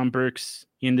Treylon Burks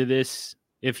into this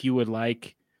if you would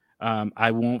like.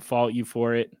 I won't fault you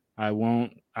for it. I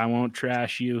won't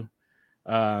trash you.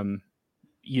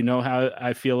 You know how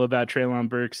I feel about Treylon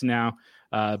Burks now,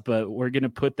 but we're going to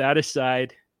put that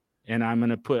aside, and I'm going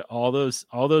to put all those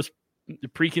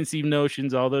preconceived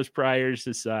notions, all those priors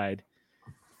aside,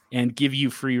 and give you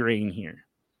free reign here.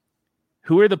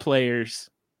 Who are the players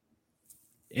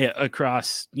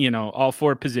across, all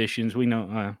four positions? We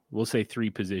know, we'll say three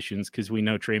positions, because we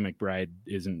know Trey McBride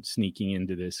isn't sneaking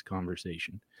into this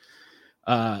conversation.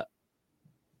 Who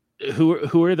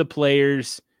are the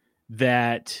players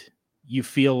that you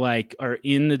feel like are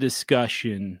in the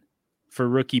discussion for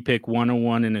rookie pick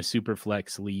 101 in a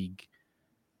SuperFlex league,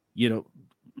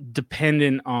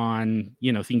 dependent on,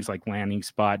 things like landing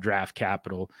spot, draft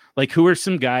capital? Like, who are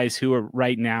some guys who are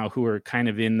right now who are kind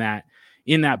of in that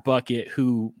bucket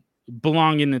who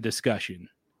belong in the discussion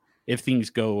if things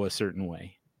go a certain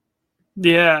way?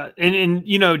 Yeah. And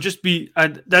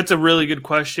that's a really good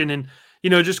question. And,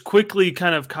 just quickly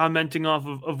kind of commenting off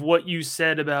of what you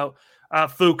said about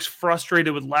folks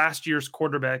frustrated with last year's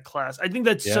quarterback class. I think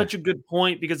that's such a good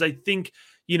point, because I think,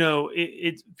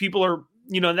 people are,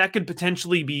 that could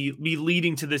potentially be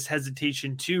leading to this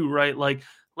hesitation too, right? Like,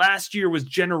 last year was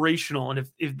generational. And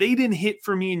if they didn't hit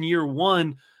for me in year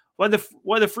one, why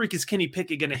the freak is Kenny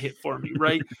Pickett going to hit for me?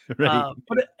 Right. Right.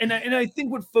 But I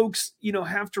think what folks,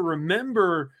 have to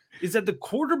remember is that the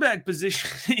quarterback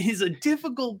position is a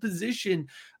difficult position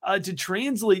to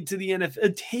translate to the NFL.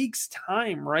 It takes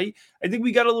time, right? I think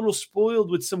we got a little spoiled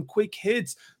with some quick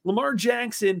hits. Lamar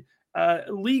Jackson,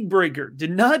 league breaker,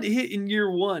 did not hit in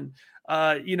year one.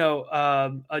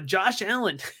 Josh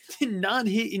Allen did not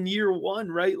hit in year one,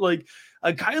 right? Like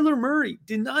Kyler Murray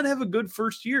did not have a good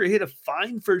first year. He had a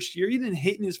fine first year. He didn't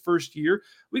hit in his first year.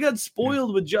 We got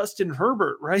spoiled with Justin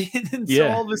Herbert, right? And so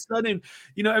all of a sudden,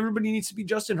 everybody needs to be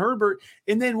Justin Herbert.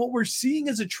 And then what we're seeing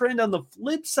as a trend on the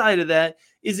flip side of that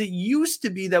is it used to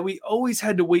be that we always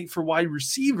had to wait for wide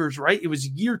receivers, right? It was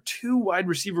year 2 wide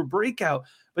receiver breakout.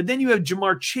 But then you have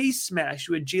Jamar Chase smash,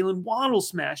 you had Jalen Waddle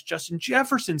smash, Justin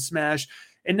Jefferson smash.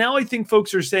 And now I think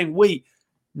folks are saying, wait,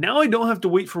 now I don't have to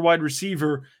wait for wide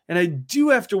receiver and I do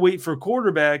have to wait for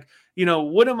quarterback.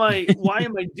 Why am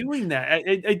I doing that?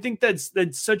 I think that's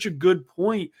such a good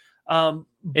point. Now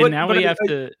we have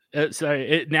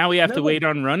to wait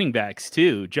on running backs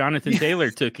too. Jonathan Taylor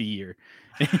took a year.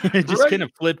 It just kind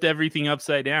of flipped everything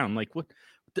upside down. Like what?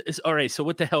 All right, so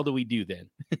what the hell do we do then?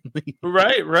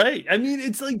 Right. I mean,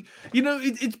 it's like,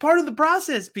 it's part of the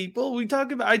process, people. I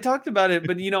talked about it,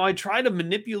 but I try to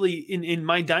manipulate in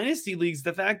my dynasty leagues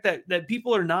the fact that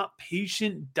people are not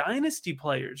patient dynasty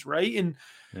players, right? And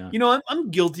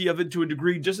I'm guilty of it to a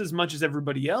degree just as much as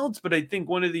everybody else, but I think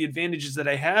one of the advantages that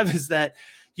I have is that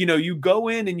you go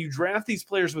in and you draft these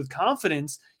players with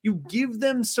confidence, you give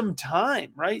them some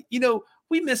time, right?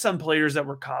 We miss on players that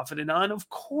we're confident on, of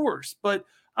course, but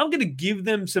I'm going to give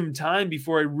them some time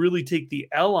before I really take the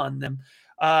L on them.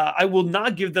 I will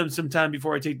not give them some time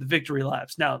before I take the victory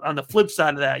laps. Now, on the flip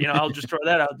side of that, I'll just throw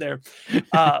that out there.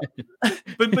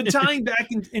 But tying back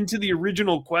into the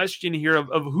original question here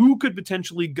of who could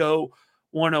potentially go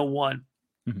 101,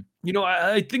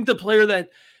 I think the player that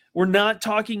we're not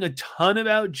talking a ton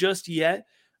about just yet,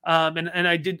 and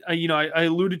I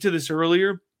alluded to this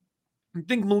earlier, I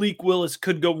think Malik Willis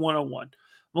could go 101.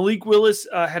 Malik Willis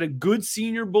had a good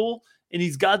Senior Bowl, and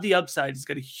he's got the upside. He's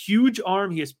got a huge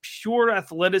arm. He has pure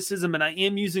athleticism, and I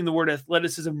am using the word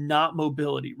athleticism, not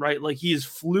mobility, right? Like he is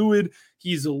fluid,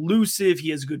 he's elusive,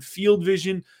 he has good field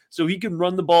vision, so he can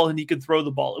run the ball and he can throw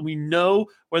the ball. And we know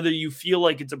whether you feel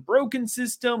like it's a broken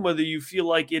system, whether you feel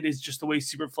like it is just the way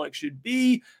SuperFlex should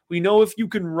be, we know if you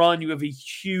can run, you have a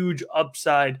huge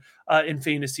upside in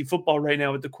fantasy football right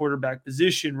now at the quarterback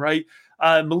position, right?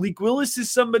 Malik Willis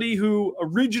is somebody who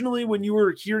originally, when you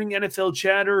were hearing NFL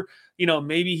chatter,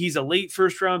 maybe he's a late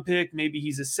first round pick, maybe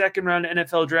he's a second round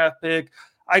NFL draft pick.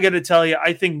 I got to tell you,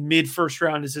 I think mid first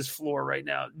round is his floor right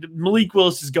now. Malik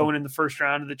Willis is going in the first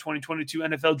round of the 2022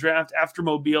 NFL draft after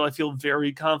Mobile. I feel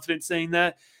very confident saying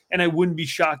that. And I wouldn't be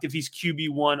shocked if he's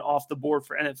QB1 off the board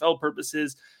for NFL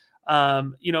purposes.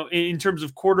 In terms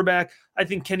of quarterback, I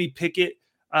think Kenny Pickett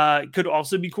could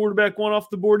also be quarterback 1 off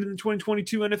the board in the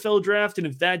 2022 NFL draft. And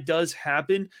if that does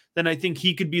happen, then I think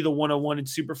he could be the 101 in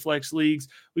SuperFlex leagues.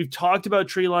 We've talked about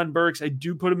Treylon Burks. I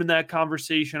do put him in that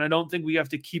conversation. I don't think we have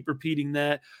to keep repeating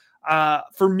that.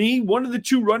 For me, one of the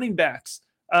 2 running backs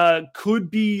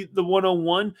could be the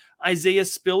 101, Isaiah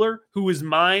Spiller, who is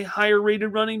my higher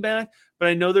rated running back, but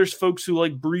I know there's folks who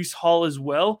like Breece Hall as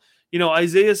well.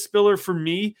 Isaiah Spiller for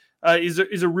me is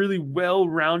a really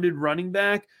well-rounded running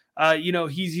back.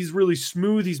 He's really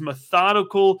smooth. He's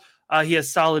methodical. He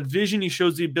has solid vision. He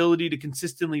shows the ability to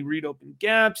consistently read open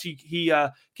gaps. He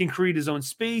can create his own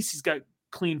space. He's got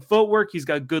clean footwork. He's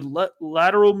got good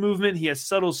lateral movement. He has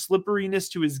subtle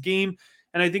slipperiness to his game.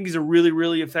 And I think he's a really,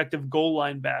 really effective goal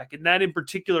line back. And that in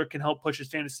particular can help push his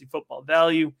fantasy football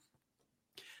value.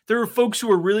 There are folks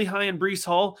who are really high on Breece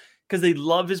Hall because they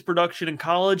love his production in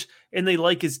college and they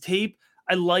like his tape.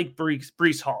 I like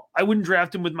Breece Hall. I wouldn't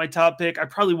draft him with my top pick. I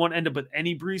probably won't end up with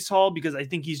any Breece Hall because I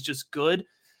think he's just good.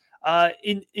 I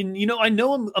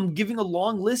know I'm giving a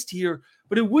long list here,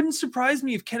 but it wouldn't surprise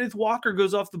me if Kenneth Walker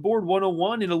goes off the board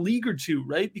 101 in a league or two,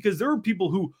 right? Because there are people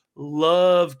who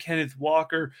love Kenneth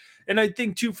Walker. And I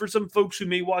think too, for some folks who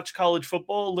may watch college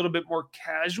football a little bit more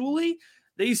casually,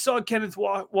 they saw Kenneth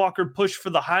Walker push for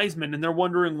the Heisman and they're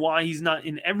wondering why he's not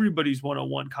in everybody's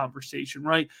 101 conversation,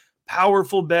 right?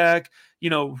 Powerful back,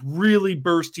 really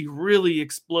bursty, really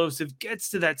explosive, gets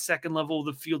to that second level of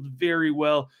the field very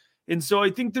well. And so I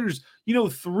think there's,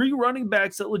 3 running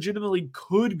backs that legitimately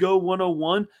could go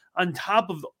 101 on top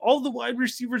of all the wide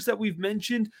receivers that we've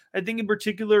mentioned. I think in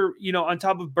particular, on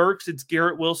top of Burks, it's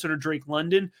Garrett Wilson or Drake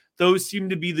London. Those seem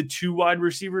to be the 2 wide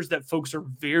receivers that folks are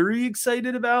very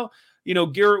excited about.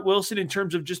 Garrett Wilson in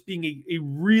terms of just being a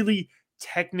really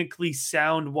technically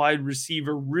sound wide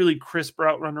receiver, really crisp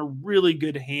route runner, really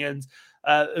good hands,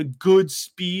 a good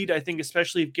speed. I think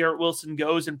especially if Garrett Wilson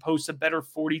goes and posts a better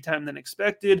 40 time than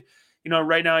expected,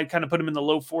 right now I'd kind of put him in the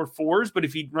low 4.4s, but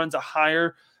if he runs a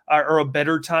higher or a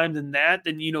better time than that,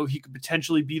 then, he could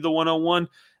potentially be the 101.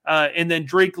 And then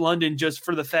Drake London, just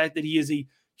for the fact that he is a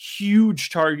huge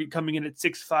target coming in at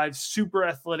 6'5", super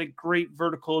athletic, great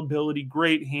vertical ability,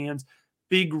 great hands,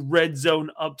 big red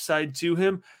zone upside to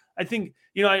him. I think,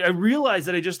 I realize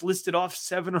that I just listed off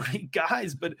 7 or 8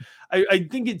 guys, but I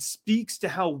think it speaks to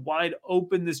how wide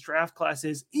open this draft class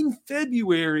is in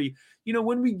February.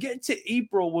 When we get to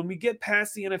April, when we get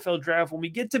past the NFL draft, when we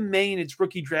get to May and it's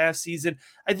rookie draft season,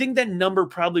 I think that number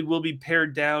probably will be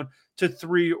pared down to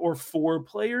 3 or 4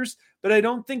 players, but I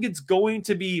don't think it's going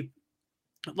to be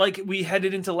like we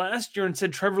headed into last year and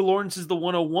said Trevor Lawrence is the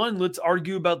 101. Let's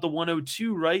argue about the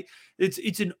 102, right?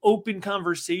 It's an open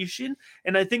conversation,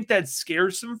 and I think that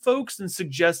scares some folks and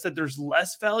suggests that there's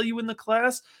less value in the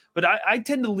class. But I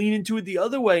tend to lean into it the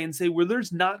other way and say where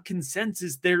there's not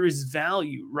consensus, there is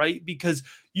value, right? Because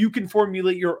you can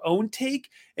formulate your own take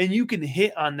and you can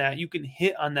hit on that. You can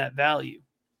hit on that value.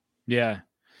 Yeah,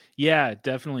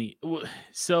 definitely.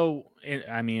 So,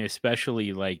 I mean,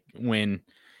 especially like when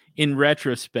in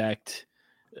retrospect,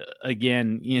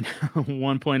 again,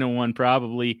 1.01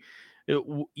 probably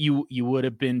you would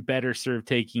have been better served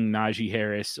taking Najee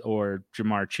Harris or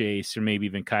Jamar Chase or maybe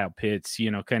even Kyle Pitts,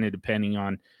 kind of depending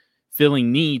on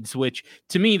filling needs, which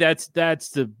to me, that's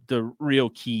the real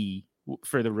key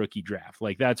for the rookie draft.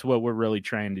 Like that's what we're really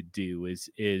trying to do is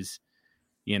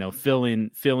fill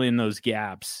in those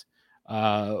gaps,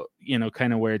 kind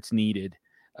of where it's needed.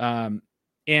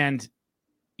 And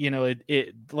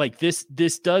it like this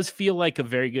does feel like a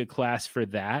very good class for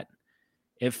that.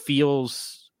 It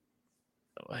feels,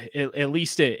 at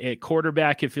least at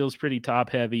quarterback, it feels pretty top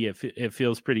heavy. It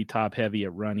feels pretty top heavy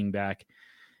at running back.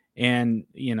 And,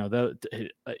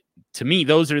 to me,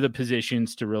 those are the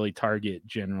positions to really target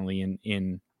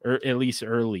generally or at least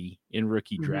early in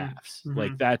rookie drafts. Mm-hmm.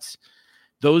 Like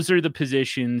those are the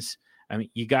positions. I mean,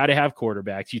 you got to have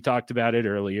quarterbacks. You talked about it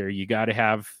earlier. You got to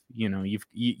have,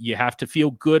 you have to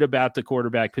feel good about the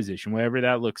quarterback position, whatever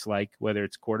that looks like, whether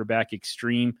it's quarterback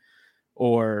extreme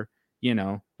or,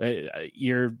 you're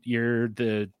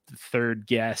the third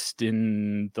guest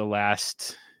in the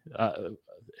last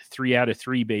 3 out of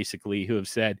 3, basically, who have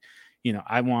said,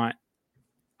 I want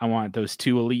those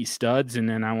 2 elite studs, and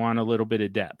then I want a little bit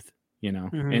of depth,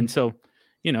 Mm-hmm. And so,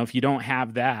 if you don't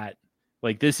have that,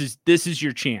 like this is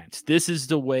your chance. This is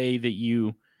the way that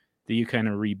you kind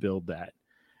of rebuild that.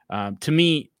 To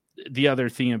me, the other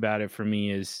thing about it for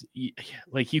me is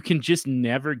like you can just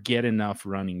never get enough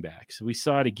running backs. We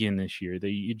saw it again this year that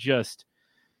you just,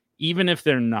 even if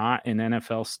they're not an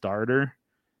NFL starter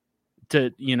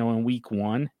in week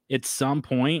 1, at some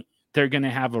point they're going to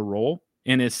have a role,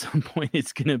 and at some point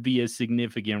it's going to be a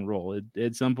significant role.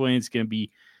 At some point it's going to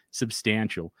be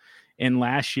substantial. And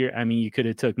last year, I mean, you could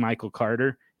have took Michael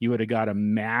Carter. You would have got a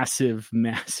massive,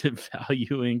 massive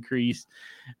value increase.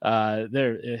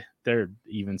 There are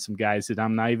even some guys that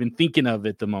I'm not even thinking of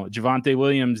at the moment. Javonte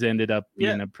Williams ended up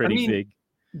being a pretty big.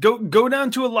 Go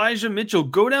down to Elijah Mitchell.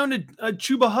 Go down to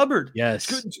Chuba Hubbard.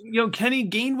 Yes. Kenny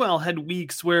Gainwell had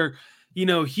weeks where,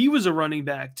 he was a running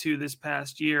back too this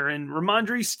past year, and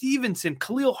Ramondre Stevenson,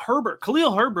 Khalil Herbert,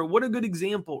 what a good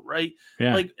example, right?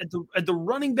 Yeah. Like at the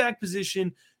running back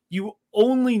position, you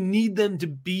only need them to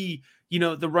be,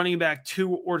 the running back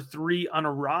 2 or 3 on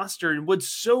a roster. And what's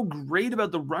so great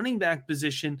about the running back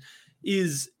position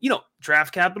is,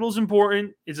 draft capital is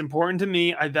important. It's important to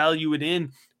me. I value it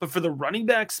in. But for the running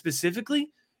back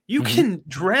specifically, you can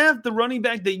draft the running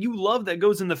back that you love that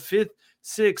goes in the 5th,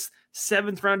 6th,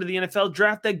 7th round of the NFL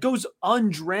draft that goes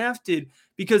undrafted,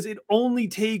 because it only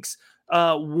takes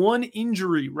one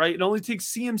injury, right? It only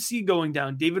takes CMC going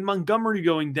down, David Montgomery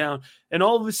going down, and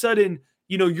all of a sudden,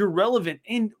 you're relevant.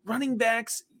 And running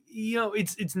backs,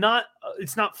 it's not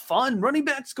fun. Running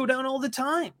backs go down all the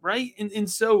time, right? And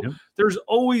so there's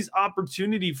always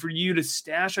opportunity for you to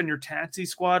stash on your taxi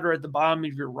squad or at the bottom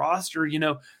of your roster.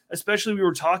 Especially we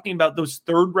were talking about those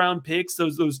 3rd round picks,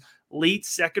 those late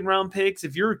 2nd round picks.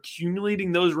 If you're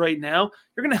accumulating those right now,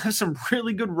 you're going to have some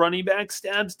really good running back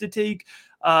stabs to take.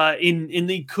 And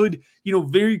they could,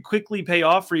 very quickly pay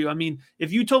off for you. I mean,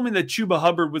 if you told me that Chuba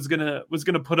Hubbard was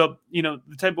gonna put up, the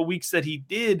type of weeks that he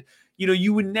did,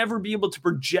 you would never be able to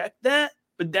project that.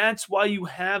 But that's why you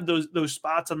have those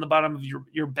spots on the bottom of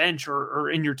your bench or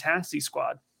in your taxi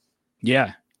squad.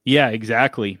 Yeah,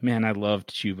 exactly. Man, I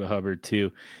loved Chuba Hubbard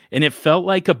too, and it felt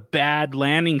like a bad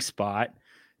landing spot.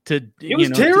 It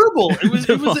was terrible. It was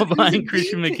behind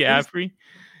Christian McCaffrey.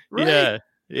 Right. Yeah.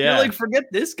 You're like, forget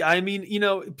this guy. I mean,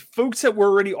 folks that were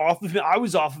already off of him, I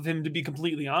was off of him, to be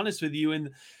completely honest with you.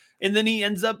 And And then he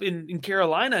ends up in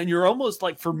Carolina. And you're almost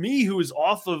like, for me, who is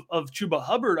off of Chuba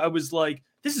Hubbard, I was like,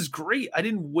 this is great. I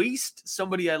didn't waste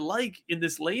somebody I like in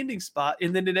this landing spot.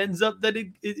 And then it ends up that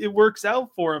it works out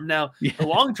for him. Now, the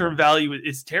long-term value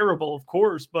is terrible, of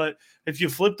course, but if you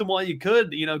flipped them while you could,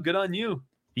 good on you.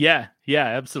 Yeah,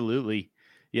 absolutely.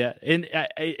 Yeah. And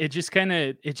it just kind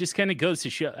of goes to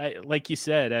show, like you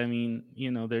said, I mean,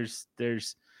 there's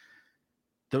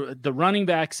the running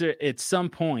backs are, at some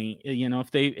point,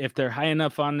 if they're high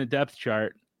enough on the depth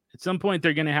chart, at some point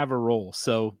they're going to have a role.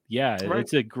 So yeah,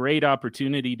 It's a great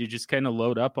opportunity to just kind of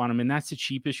load up on them. And that's the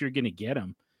cheapest you're going to get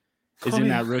them is in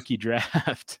that rookie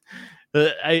draft.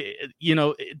 It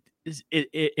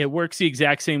works the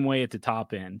exact same way at the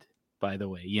top end, by the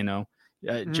way,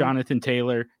 Jonathan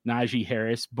Taylor, Najee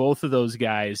Harris, both of those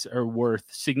guys are worth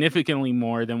significantly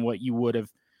more than what you would have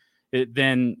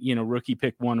rookie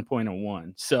pick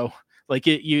 1.01. So like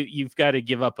you've got to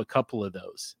give up a couple of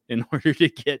those in order to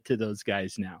get to those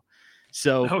guys now.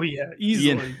 So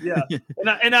easily. Yeah.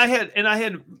 And I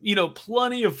had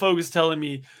plenty of folks telling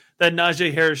me that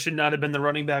Najee Harris should not have been the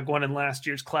running back one in last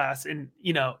year's class. And,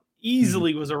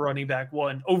 easily was a running back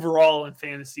one overall in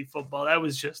fantasy football. That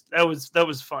was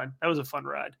fun. That was a fun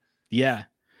ride. Yeah.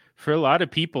 For a lot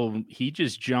of people, he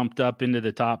just jumped up into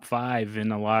the top 5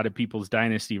 in a lot of people's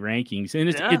dynasty rankings. And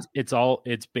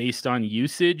it's based on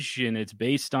usage and it's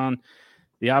based on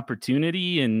the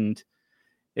opportunity. And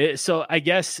so I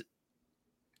guess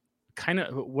kind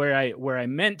of where I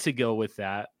meant to go with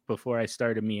that before I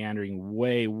started meandering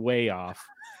way off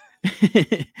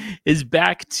is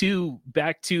back to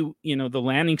the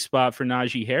landing spot for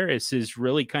Najee Harris is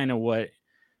really kind of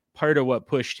part of what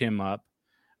pushed him up.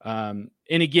 And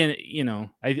again,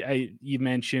 you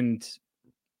mentioned,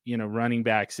 running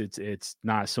backs, it's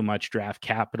not so much draft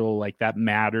capital like that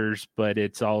matters, but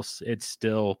it's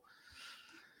still,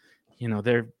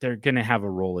 they're going to have a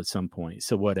role at some point.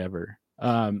 So whatever.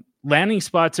 Landing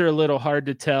spots are a little hard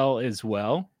to tell as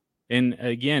well. And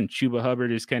again, Chuba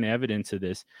Hubbard is kind of evidence of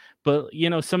this, but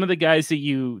some of the guys that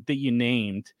you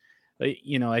named,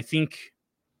 I think,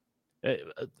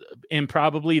 and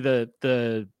probably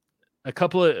a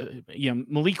couple of,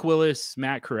 Malik Willis,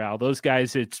 Matt Corral, those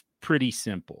guys, it's pretty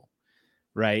simple,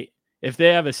 right? If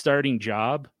they have a starting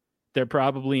job, they're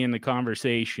probably in the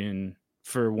conversation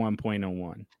for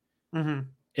 1.01. Mm-hmm.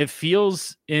 It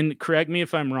feels, and correct me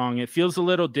if I'm wrong, it feels a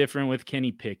little different with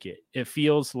Kenny Pickett. It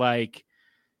feels like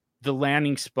the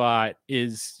landing spot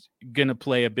is going to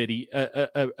play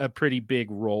a pretty big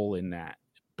role in that.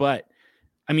 But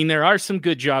I mean, there are some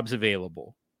good jobs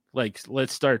available. Like,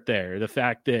 let's start there. The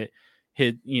fact that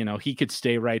he could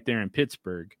stay right there in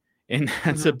Pittsburgh, and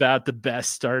that's about the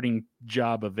best starting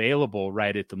job available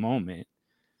right at the moment.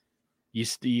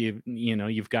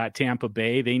 You've got Tampa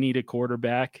Bay. They need a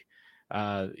quarterback.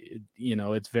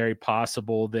 It's very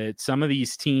possible that some of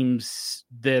these teams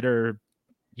that are,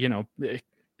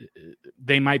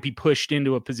 they might be pushed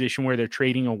into a position where they're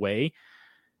trading away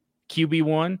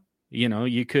QB1.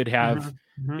 You could have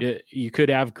you could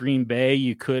have Green Bay,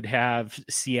 you could have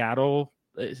Seattle.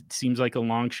 It seems like a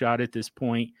long shot at this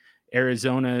point.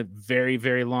 Arizona, very,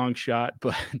 very long shot,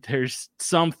 but there's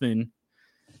something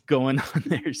going on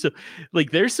there. So like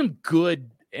there's some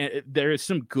good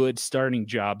starting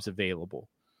jobs available.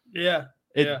 Yeah.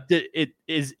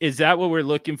 Is that what we're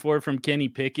looking for from Kenny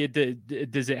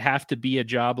Pickett? Does it have to be a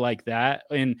job like that?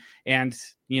 And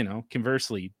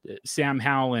conversely, Sam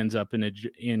Howell ends up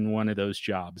in one of those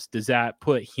jobs. Does that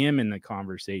put him in the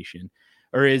conversation,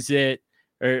 or is it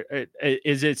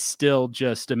still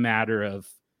just a matter of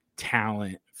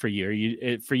talent for you?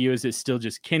 Is it still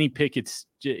just Kenny Pickett's?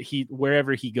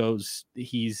 Wherever he goes,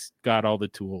 he's got all the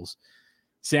tools.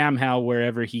 Sam Howell,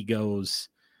 wherever he goes,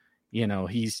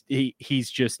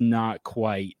 he's just not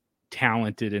quite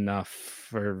talented enough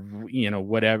for,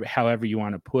 however you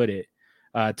want to put it,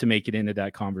 to make it into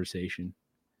that conversation.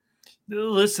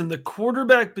 Listen, the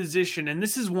quarterback position, and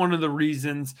this is one of the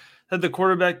reasons that the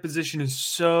quarterback position is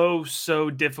so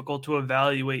difficult to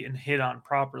evaluate and hit on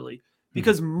properly,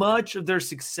 because much of their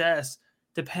success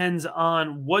depends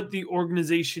on what the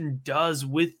organization does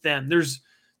with them. There's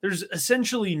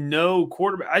essentially no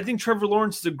quarterback. I think Trevor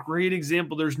Lawrence is a great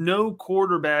example. There's no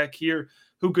quarterback here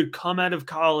who could come out of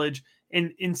college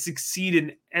and succeed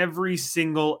in every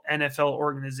single NFL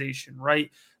organization, right?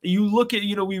 You look at,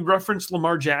 we referenced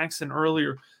Lamar Jackson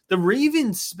earlier. The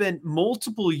Ravens spent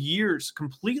multiple years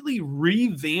completely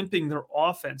revamping their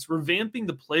offense, revamping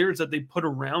the players that they put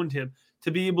around him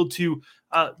to be able to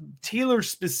tailor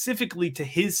specifically to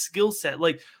his skill set.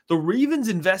 Like the Ravens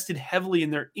invested heavily in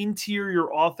their interior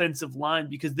offensive line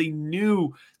because they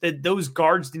knew that those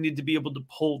guards needed to be able to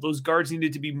pull, those guards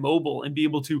needed to be mobile and be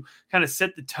able to kind of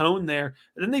set the tone there.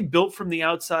 And then they built from the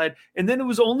outside. And then it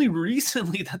was only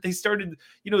recently that they started,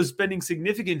 spending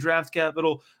significant draft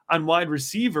capital on wide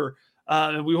receiver.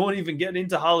 And we won't even get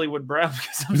into Hollywood Brown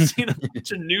because I'm seeing a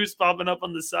bunch of news popping up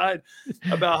on the side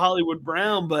about Hollywood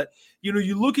Brown. But,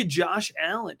 you look at Josh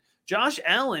Allen. Josh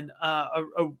Allen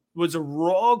was a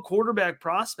raw quarterback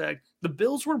prospect. The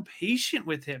Bills were patient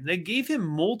with him. They gave him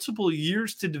multiple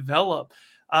years to develop.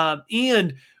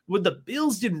 And what the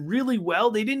Bills did really well,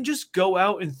 they didn't just go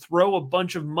out and throw a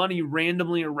bunch of money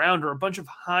randomly around or a bunch of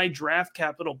high draft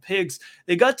capital picks.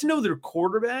 They got to know their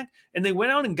quarterback, and they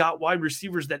went out and got wide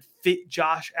receivers that fit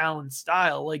Josh Allen's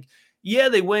style. Like, yeah,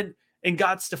 they went and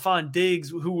got Stephon Diggs,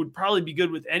 who would probably be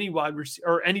good with any wide receiver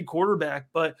or any quarterback.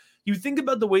 But you think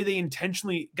about the way they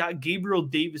intentionally got Gabriel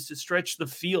Davis to stretch the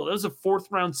field. That was a 4th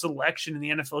round selection in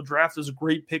the NFL draft. It was a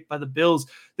great pick by the Bills.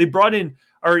 They brought in,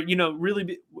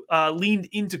 really leaned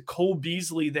into Cole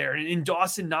Beasley there and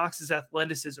Dawson Knox's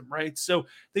athleticism, right? So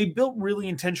they built really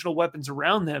intentional weapons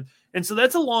around them. And so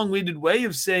that's a long-winded way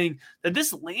of saying that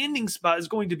this landing spot is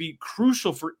going to be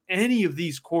crucial for any of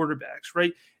these quarterbacks,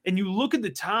 right? And you look at the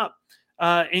top,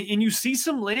 and you see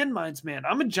some landmines, man.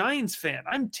 I'm a Giants fan.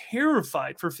 I'm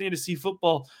terrified for fantasy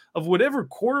football of whatever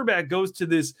quarterback goes to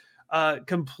this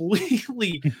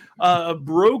completely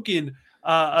broken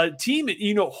team.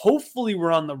 Hopefully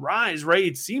we're on the rise, right?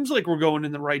 It seems like we're going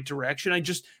in the right direction. I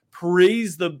just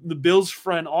praise the Bills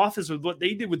front office with what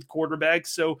they did with quarterbacks.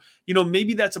 So,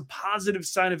 maybe that's a positive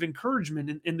sign of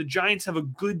encouragement. And the Giants have a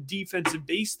good defensive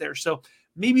base there. So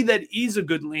maybe that is a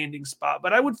good landing spot,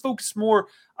 but I would focus more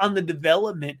on the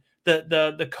development,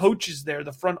 the coaches there,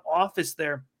 the front office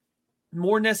there,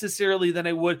 more necessarily than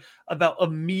I would about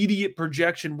immediate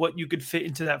projection, what you could fit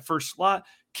into that first slot.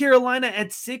 Carolina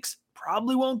at 6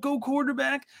 probably won't go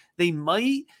quarterback. They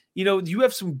might. You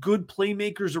have some good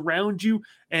playmakers around you,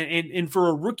 and for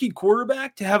a rookie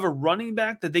quarterback to have a running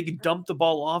back that they can dump the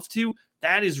ball off to,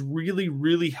 that is really,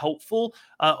 really helpful,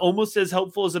 almost as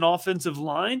helpful as an offensive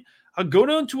line. I'll go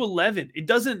down to 11. It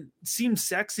doesn't seem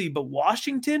sexy, but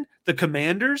Washington, the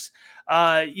Commanders,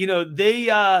 they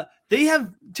have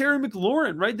Terry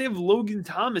McLaurin, right? They have Logan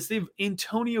Thomas, they have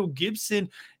Antonio Gibson,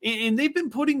 and they've been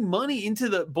putting money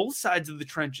into both sides of the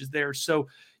trenches there. So,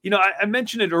 I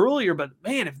mentioned it earlier, but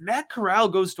man, if Matt Corral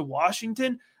goes to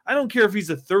Washington, I don't care if he's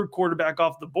the 3rd quarterback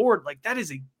off the board. Like, that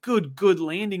is a good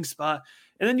landing spot.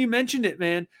 And then you mentioned it,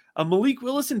 man. Malik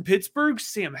Willis in Pittsburgh,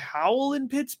 Sam Howell in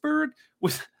Pittsburgh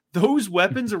with those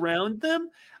weapons around them.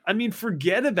 I mean,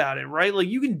 forget about it, right? Like,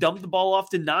 you can dump the ball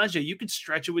off to Najee. You could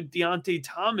stretch it with Deontay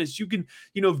Thomas. You can,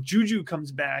 if Juju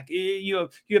comes back, you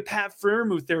have Pat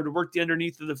Freiermuth there to work the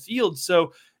underneath of the field.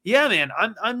 So, yeah, man,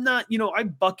 I'm not, I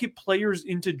bucket players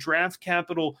into draft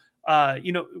capital,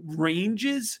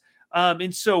 ranges.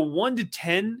 And so 1 to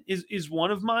 10 is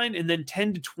one of mine, and then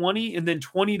 10 to 20, and then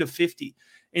 20 to 50.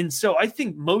 And so I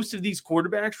think most of these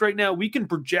quarterbacks right now, we can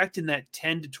project in that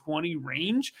 10 to 20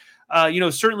 range.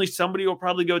 Certainly somebody will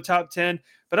probably go top 10,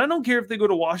 but I don't care if they go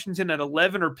to Washington at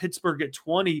 11 or Pittsburgh at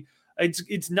 20.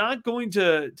 It's not going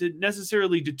to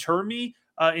necessarily deter me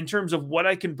in terms of what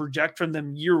I can project from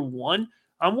them year one.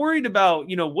 I'm worried about,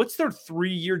 what's their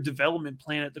 3-year development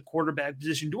plan at the quarterback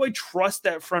position? Do I trust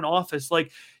that front office?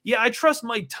 Like, yeah, I trust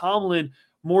Mike Tomlin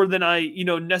more than I,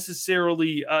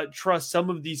 necessarily trust some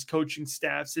of these coaching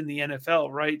staffs in the NFL,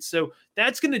 right? So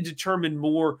that's going to determine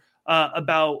more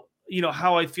about,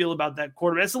 how I feel about that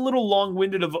quarterback. That's a little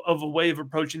long-winded of a way of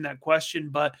approaching that question,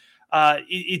 but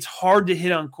it's hard to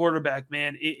hit on quarterback,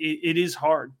 man. It is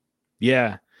hard.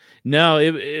 Yeah. No,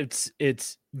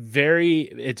 it's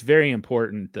very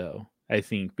important though, I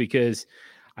think, because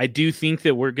I do think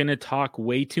that we're going to talk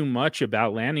way too much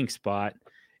about landing spot.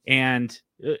 And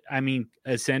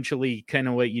essentially kind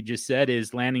of what you just said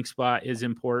is landing spot is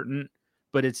important,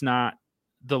 but it's not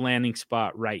the landing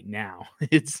spot right now.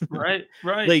 It's right.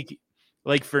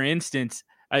 Like for instance,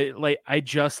 I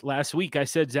just last week I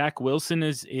said Zach Wilson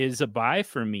is a buy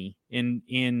for me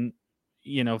in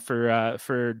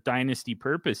for dynasty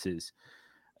purposes.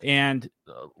 And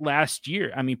last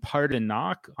year, part of the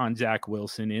knock on Zach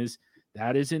Wilson is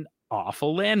that is an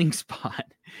awful landing spot.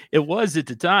 It was at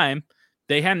the time.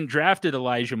 They hadn't drafted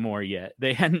Elijah Moore yet.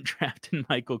 They hadn't drafted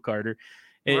Michael Carter.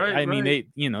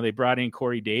 They brought in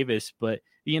Corey Davis, but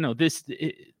this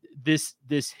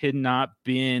had not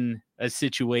been a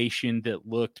situation that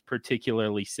looked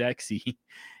particularly sexy.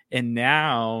 And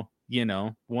now,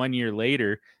 1 year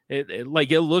later, it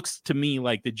looks to me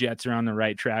like the Jets are on the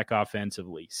right track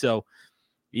offensively. So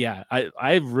yeah,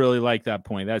 I really like that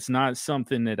point. That's not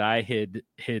something that I had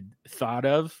thought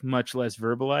of, much less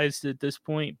verbalized at this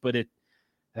point, but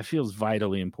that feels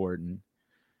vitally important.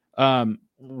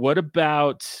 What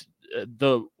about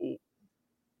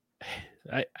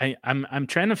I'm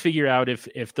trying to figure out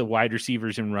if the wide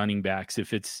receivers and running backs,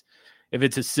 if it's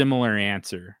a similar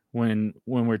answer when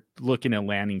we're looking at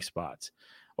landing spots,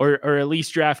 or at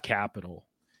least draft capital.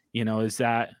 Is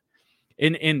that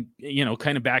and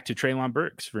kind of back to Treylon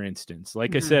Burks, for instance.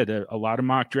 Like I said, a lot of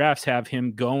mock drafts have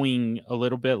him going a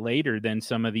little bit later than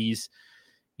some of these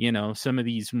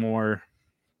more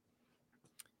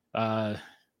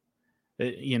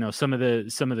some of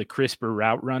the crisper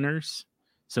route runners,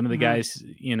 some of the guys,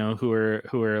 who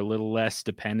are a little less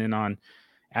dependent on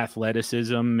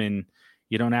athleticism, and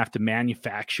you don't have to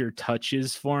manufacture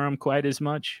touches for them quite as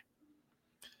much.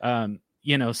 But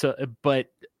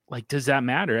like, does that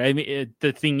matter? I mean,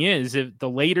 the thing is, if the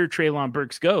later Treylon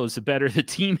Burks goes, the better the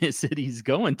team is that he's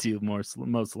going to,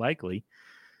 most likely.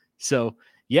 So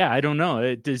yeah, I don't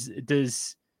know.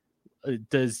 Does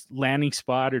landing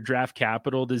spot or draft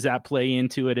capital, does that play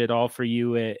into it at all for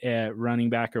you at running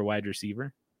back or wide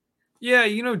receiver? Yeah,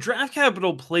 draft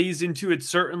capital plays into it,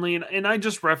 certainly. And I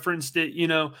just referenced it,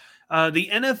 the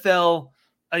NFL,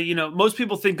 most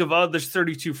people think of, there's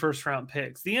 32 first round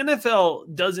picks. The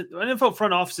NFL doesn't, NFL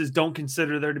front offices don't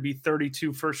consider there to be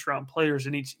 32 first round players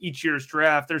in each year's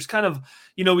draft. There's kind of,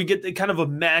 we get the kind of a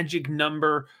magic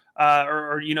number,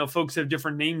 or folks have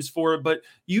different names for it, but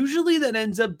usually that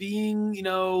ends up being,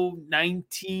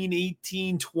 19,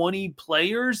 18, 20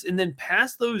 players. And then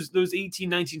past those 18,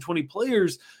 19, 20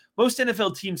 players, most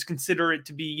NFL teams consider it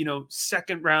to be,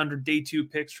 second round or day 2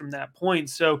 picks from that point.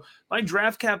 So my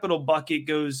draft capital bucket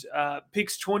goes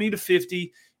picks 20 to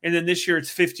 50. And then this year it's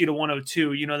 50 to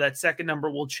 102. That second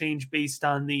number will change based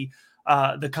on the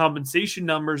compensation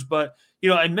numbers. But,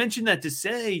 I mentioned that to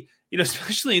say,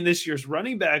 especially in this year's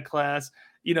running back class,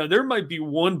 there might be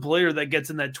one player that gets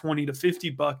in that 20 to 50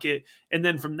 bucket. And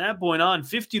then from that point on,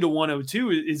 50 to 102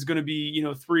 is going to be,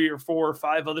 3 or 4 or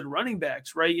 5 other running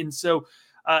backs. Right. And so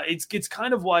it's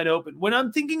kind of wide open. When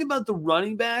I'm thinking about the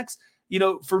running backs,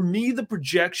 for me,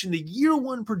 the year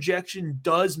 1 projection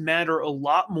does matter a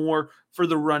lot more for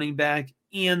the running back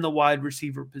and the wide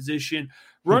receiver position.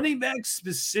 Running back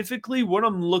specifically, what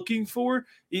I'm looking for,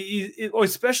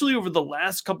 especially over the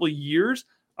last couple of years,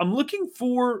 I'm looking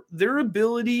for their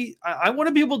ability. I want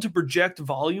to be able to project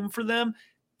volume for them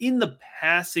in the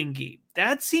passing game.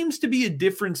 That seems to be a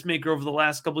difference maker over the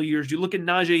last couple of years. You look at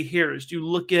Najee Harris, you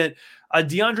look at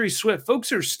DeAndre Swift.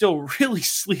 Folks are still really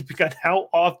sleeping on how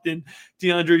often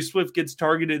DeAndre Swift gets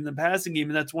targeted in the passing game,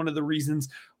 and that's one of the reasons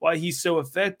why he's so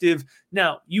effective.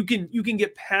 Now, you can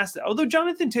get past that. Although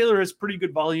Jonathan Taylor has pretty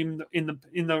good volume in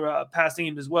the passing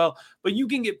game as well, but you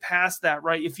can get past that,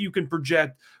 right? If you can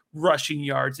project rushing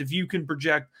yards, if you can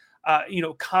project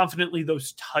confidently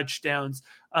those touchdowns.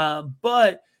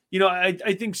 But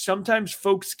I think sometimes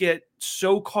folks get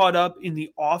so caught up in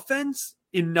the offense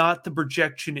and not the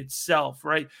projection itself,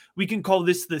 right? We can call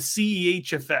this the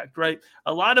CEH effect, right?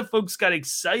 A lot of folks got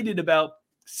excited about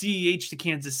CEH to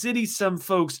Kansas City. Some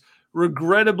folks,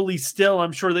 regrettably still,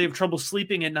 I'm sure they have trouble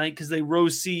sleeping at night because they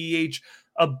rose CEH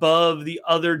above the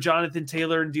other Jonathan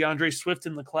Taylor and DeAndre Swift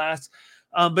in the class.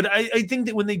 But I think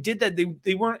that when they did that,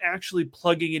 they weren't actually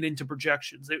plugging it into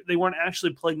projections. They weren't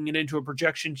actually plugging it into a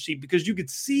projection sheet, because you could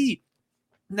see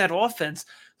in that offense,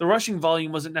 the rushing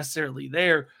volume wasn't necessarily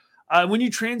there. When you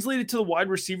translate it to the wide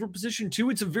receiver position too,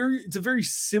 it's a very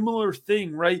similar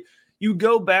thing, right? You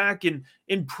go back in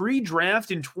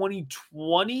pre-draft in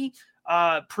 2020,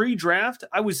 pre-draft,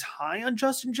 I was high on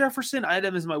Justin Jefferson. I had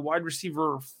him as my wide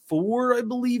receiver 4, I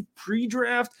believe,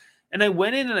 pre-draft. And I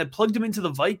went in and I plugged him into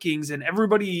the Vikings, and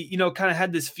everybody, kind of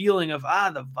had this feeling of,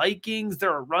 the Vikings,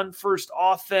 they're a run first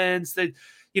offense, that,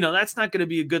 that's not going to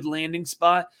be a good landing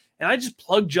spot. And I just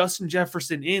plugged Justin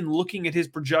Jefferson in, looking at his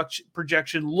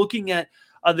projection, looking at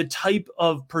the type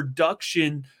of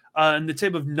production and the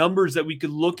type of numbers that we could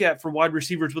look at for wide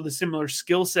receivers with a similar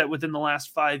skill set within the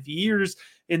last 5 years.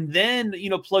 And then,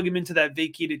 plug him into that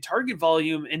vacated target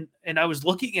volume. And I was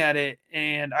looking at it,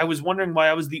 and I was wondering why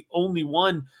I was the only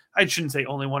one. I shouldn't say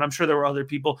only one. I'm sure there were other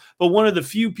people, but one of the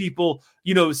few people,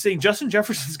 saying Justin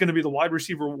Jefferson is going to be the wide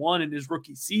receiver 1 in his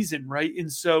rookie season. Right.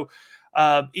 And so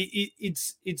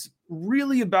it's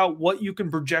really about what you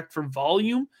can project for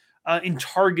volume. in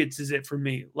targets is it for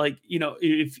me. Like,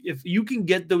 if you can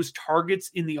get those targets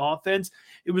in the offense,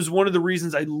 it was one of the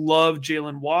reasons I love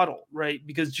Jalen Waddle, right?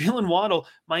 Because Jalen Waddle,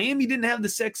 Miami didn't have the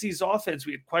sexiest offense.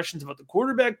 We had questions about the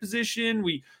quarterback position.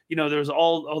 There was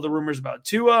all the rumors about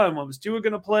Tua and when was Tua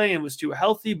going to play and was Tua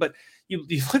healthy. But you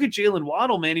look at Jalen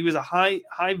Waddle, man, he was a high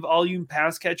volume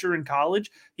pass catcher in college.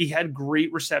 He had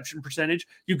great reception percentage.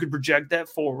 You could project that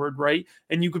forward, right?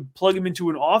 And you could plug him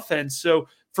into an offense. So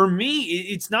for me,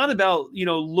 it's not about,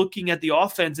 looking at the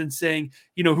offense and saying,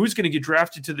 who's going to get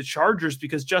drafted to the Chargers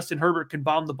because Justin Herbert can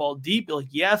bomb the ball deep. Like,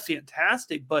 yeah,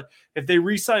 fantastic. But if they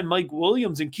re-sign Mike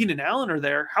Williams and Keenan Allen are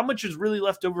there, how much is really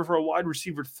left over for a wide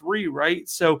receiver 3, right?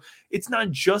 So it's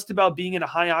not just about being in a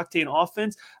high octane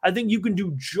offense. I think you can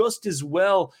do just as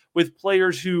well with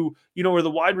players who, are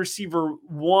the wide receiver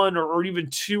 1 or even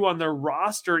 2 on their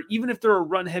roster, even if they're a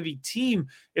run heavy team.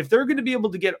 If they're going to be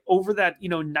able to get over that,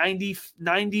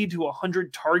 90 to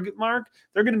 100 target mark,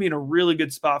 they're going to be in a really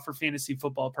good spot for fantasy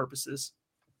football purposes.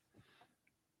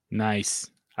 Nice.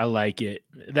 I like it.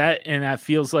 That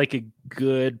feels like a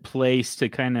good place to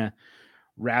kind of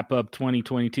wrap up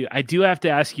 2022. I do have to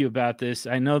ask you about this.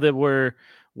 I know that we're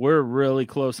really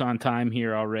close on time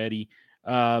here already.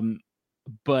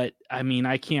 But I mean,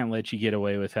 I can't let you get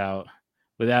away without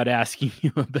asking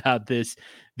you about this.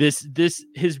 This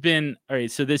has been all right.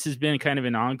 So this has been kind of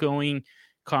an ongoing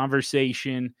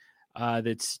conversation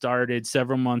that started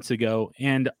several months ago.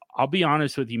 And I'll be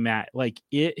honest with you, Matt, like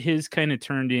it has kind of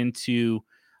turned into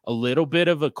a little bit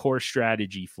of a core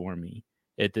strategy for me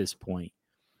at this point.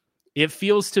 It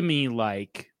feels to me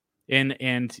like,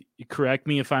 and correct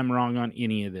me if I'm wrong on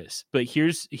any of this, but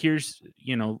here's,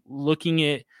 looking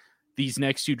at these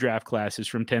next 2 draft classes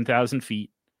from 10,000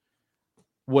 feet,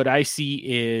 what I see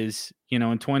is, in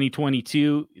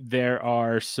 2022, there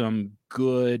are some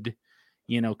good,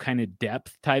 kind of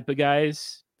depth type of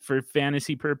guys for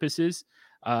fantasy purposes.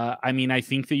 I mean, I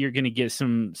think that you're going to get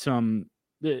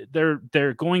there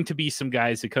are going to be some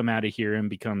guys that come out of here and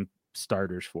become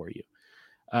starters for you.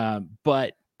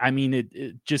 But I mean,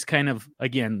 it just kind of,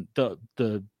 again, the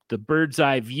bird's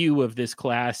eye view of this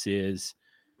class is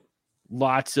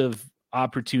lots of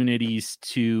opportunities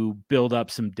to build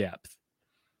up some depth,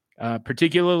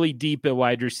 particularly deep at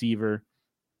wide receiver.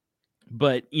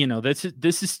 But, this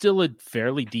is still a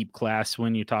fairly deep class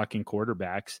when you're talking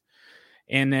quarterbacks.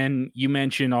 And then you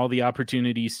mentioned all the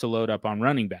opportunities to load up on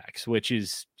running backs, which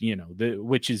is,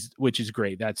 which is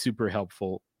great. That's super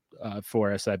helpful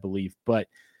for us, I believe. But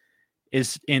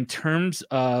is in terms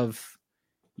of,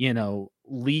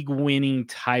 league winning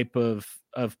type of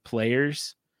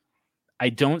players, I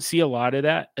don't see a lot of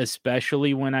that,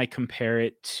 especially when I compare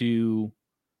it to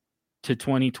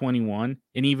 2021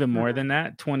 and even more than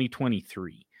that,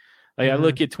 2023. Like I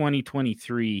look at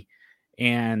 2023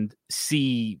 and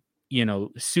see,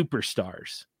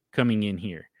 superstars coming in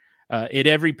here at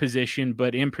every position,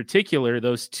 but in particular,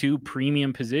 those 2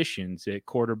 premium positions at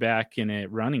quarterback and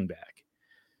at running back.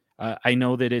 I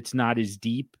know that it's not as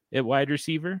deep at wide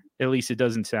receiver, at least it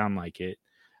doesn't sound like it.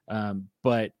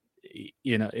 But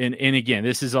and again,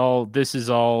 this is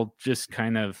all just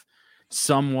kind of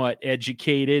somewhat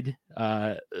educated,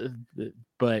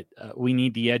 but we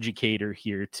need the educator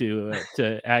here to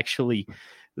actually,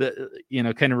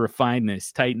 kind of refine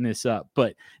this, tighten this up.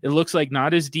 But it looks like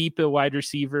not as deep at wide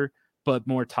receiver, but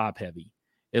more top heavy.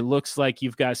 It looks like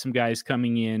you've got some guys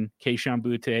coming in. Kayshon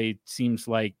Boutte seems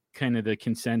like kind of the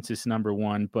consensus number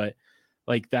 1, but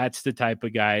like that's the type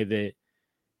of guy that,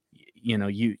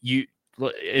 you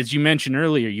as you mentioned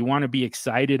earlier, you want to be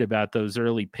excited about those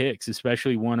early picks,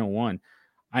 especially 101.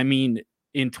 I mean,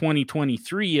 in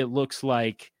 2023, it looks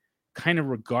like kind of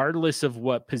regardless of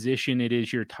what position it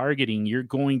is you're targeting, you're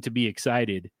going to be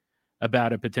excited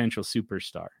about a potential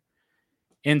superstar.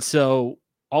 And so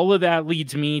all of that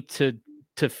leads me to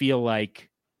feel like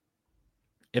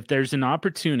if there's an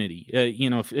opportunity,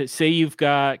 say you've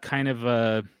got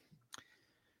a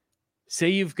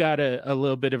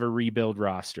little bit of a rebuild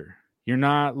roster. You're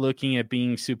not looking at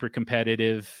being super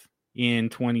competitive in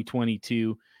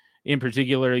 2022. In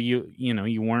particular, you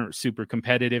weren't super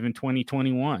competitive in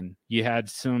 2021. You had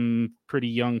some pretty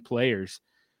young players.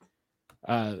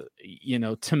 To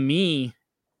me,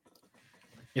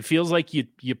 it feels like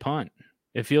you punt.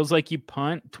 It feels like you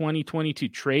punt 2022,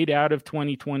 trade out of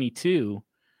 2022,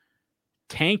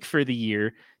 tank for the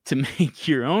year to make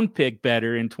your own pick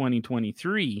better in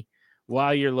 2023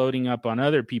 while you're loading up on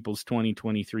other people's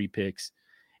 2023 picks,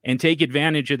 and take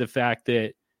advantage of the fact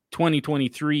that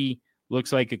 2023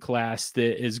 looks like a class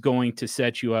that is going to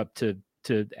set you up to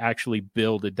actually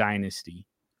build a dynasty.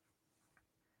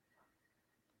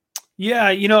 Yeah,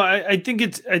 I think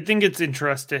it's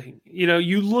interesting.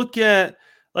 You look at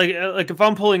like if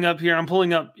I'm pulling up here, I'm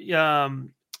pulling up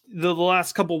the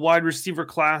last couple wide receiver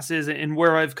classes and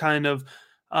where I've kind of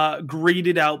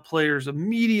graded out players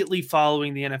immediately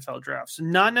following the NFL draft. So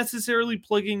not necessarily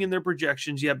plugging in their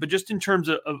projections yet, but just in terms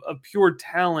of pure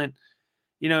talent,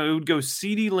 it would go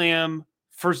CeeDee Lamb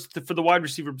first for the wide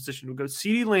receiver position. It would go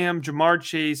CeeDee Lamb, Jamar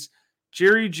Chase,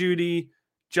 Jerry Jeudy,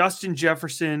 Justin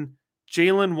Jefferson,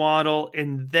 Jalen Waddle,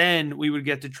 and then we would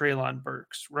get to Treylon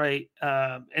Burks, right?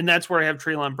 And that's where I have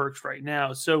Treylon Burks right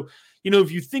now. So,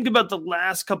 if you think about the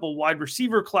last couple wide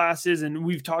receiver classes, and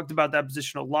we've talked about that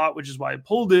position a lot, which is why I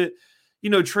pulled it,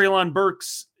 Treylon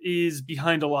Burks is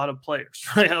behind a lot of players,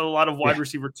 right? A lot of wide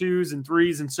receiver 2s and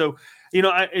 3s. And so,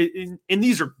 and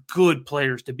these are good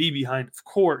players to be behind, of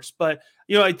course. But,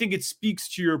 I think it speaks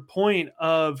to your point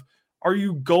of, are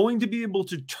you going to be able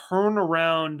to turn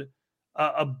around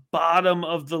a bottom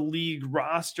of the league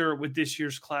roster with this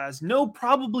year's class? No,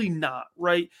 probably not,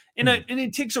 right? And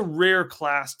it takes a rare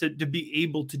class to be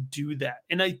able to do that.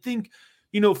 And I think,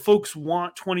 folks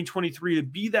want 2023 to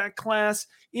be that class,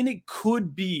 and it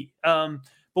could be. But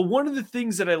one of the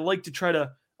things that I like to try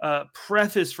to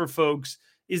preface for folks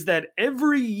is that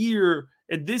every year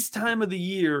at this time of the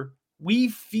year, we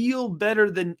feel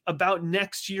better about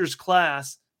next year's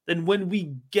class than when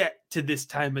we get to this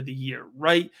time of the year,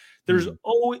 right? There's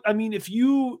always, if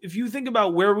you think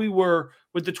about where we were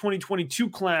with the 2022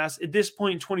 class at this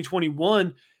point in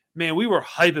 2021, man, we were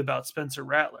hype about Spencer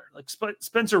Rattler. Like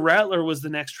Spencer Rattler was the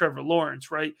next Trevor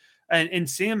Lawrence, right? And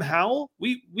Sam Howell,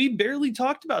 we barely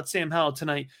talked about Sam Howell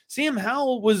tonight. Sam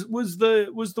Howell was the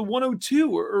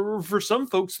 102, or for some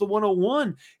folks the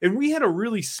 101, and we had a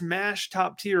really smash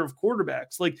top tier of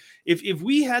quarterbacks. Like if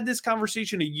we had this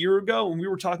conversation a year ago and we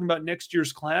were talking about next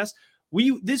year's class,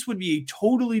 this would be a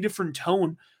totally different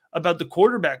tone about the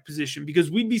quarterback position,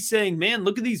 because we'd be saying, man,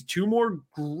 look at these 2 more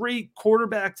great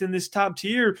quarterbacks in this top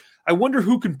tier. I wonder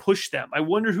who can push them. I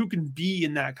wonder who can be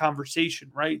in that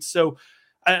conversation, right? So.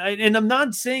 And I'm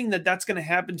not saying that that's going to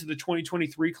happen to the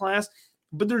 2023 class,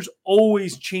 but there's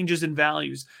always changes in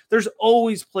values. There's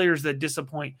always players that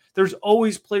disappoint. There's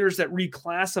always players that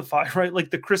reclassify, right? Like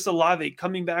the Chris Olave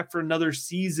coming back for another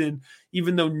season,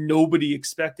 even though nobody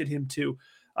expected him to.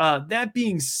 That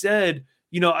being said,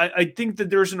 I think that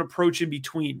there's an approach in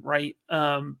between, right?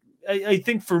 I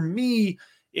think for me,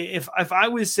 if I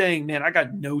was saying, man, I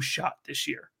got no shot this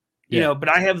year, but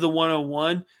I have the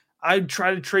 101, I'd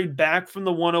try to trade back from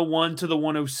the 101 to the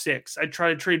 106. I'd try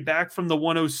to trade back from the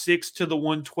 106 to the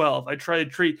 112. I try to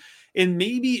trade. And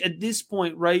maybe at this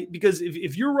point, right, because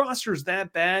if your roster is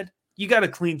that bad, you got to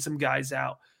clean some guys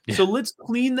out. Yeah. So let's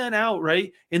clean that out,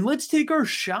 right? And let's take our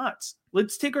shots.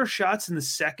 Let's take our shots in the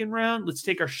second round. Let's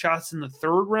take our shots in the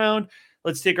third round.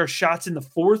 Let's take our shots in the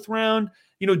fourth round.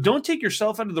 Don't take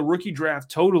yourself out of the rookie draft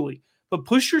totally, but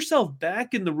push yourself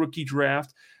back in the rookie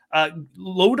draft.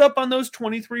 Load up on those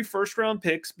 23 first round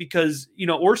picks because,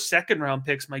 or second round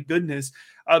picks, my goodness,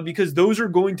 because those are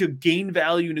going to gain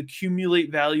value and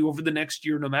accumulate value over the next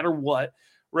year, no matter what.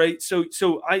 Right. So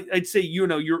I'd say,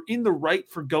 you're in the right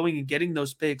for going and getting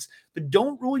those picks, but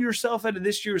don't rule yourself out of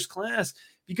this year's class,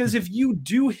 because if you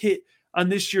do hit on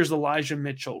this year's Elijah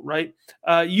Mitchell, right,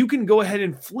 you can go ahead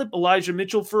and flip Elijah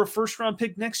Mitchell for a first round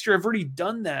pick next year. I've already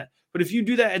done that. But if you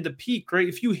do that at the peak, right,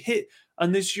 if you hit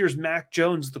on this year's Mac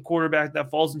Jones, the quarterback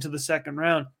that falls into the second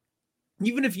round,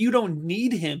 even if you don't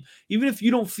need him, even if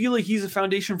you don't feel like he's a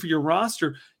foundation for your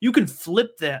roster, you can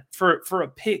flip that for a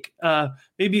pick,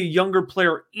 maybe a younger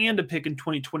player and a pick in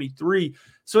 2023.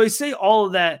 So I say all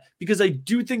of that because I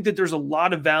do think that there's a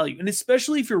lot of value. And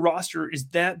especially if your roster is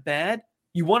that bad,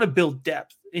 you want to build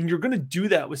depth. And you're going to do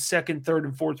that with second, third,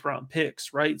 and fourth round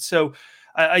picks, right? So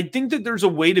I think that there's a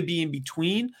way to be in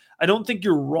between. I don't think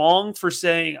you're wrong for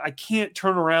saying I can't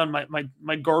turn around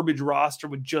my garbage roster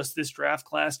with just this draft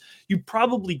class. You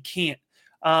probably can't.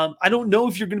 I don't know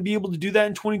if you're going to be able to do that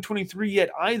in 2023 yet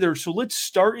either. So let's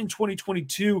start in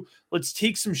 2022. Let's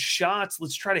take some shots.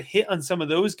 Let's try to hit on some of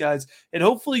those guys. And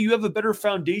hopefully you have a better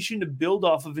foundation to build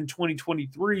off of in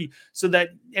 2023 so that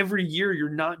every year you're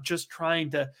not just trying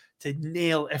to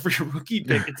nail every rookie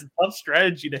pick. It's a tough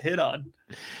strategy to hit on.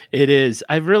 It is.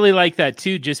 I really like that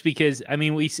too, just because,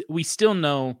 we still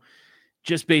know,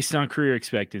 just based on career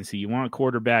expectancy, you want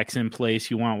quarterbacks in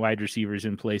place, you want wide receivers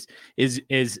in place. Is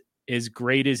as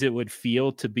great as it would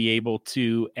feel to be able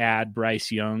to add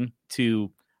Bryce Young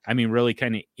to, really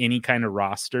kind of any kind of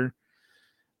roster.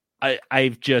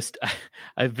 I've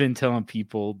been telling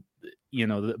people,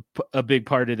 a big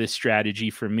part of this strategy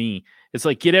for me, it's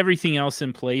like get everything else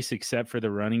in place except for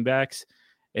the running backs.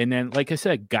 And then, like I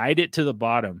said, guide it to the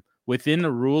bottom within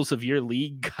the rules of your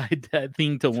league, guide that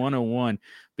thing to 101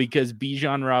 because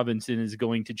Bijan Robinson is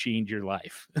going to change your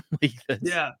life. Like that's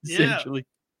essentially.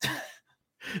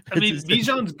 I mean,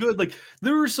 Bijan's good. Like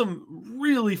there are some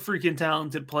really freaking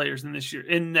talented players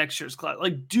in next year's class.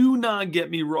 Like, do not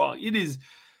get me wrong.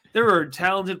 There are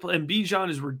talented and Bijan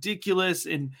is ridiculous.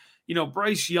 And,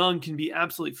 Bryce Young can be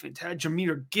absolutely fantastic.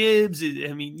 Jameer Gibbs.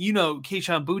 I mean,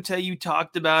 Keishawn Butte, you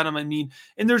talked about him. I mean,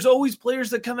 and there's always players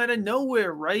that come out of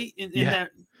nowhere, right? In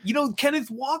that,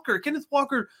 Kenneth Walker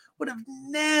would have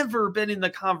never been in the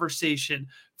conversation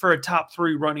for a top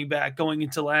 3 running back going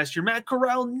into last year. Matt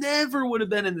Corral never would have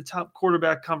been in the top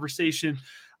quarterback conversation.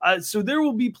 So there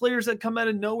will be players that come out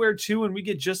of nowhere too, and we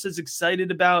get just as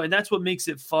excited about, and that's what makes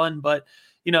it fun. But,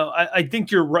 I think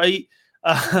you're right.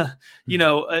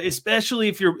 Especially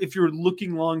if you're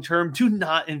looking long-term, to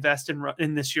not invest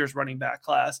in this year's running back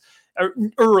class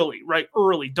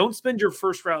early. Don't spend your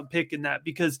first round pick in that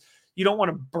because you don't want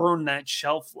to burn that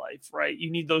shelf life, right?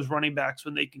 You need those running backs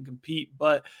when they can compete,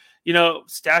 but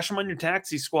stash them on your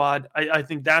taxi squad. I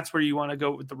think that's where you want to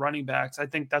go with the running backs. I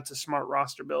think that's a smart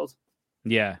roster build.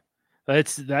 Yeah.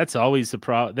 That's always the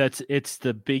problem. It's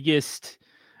the biggest,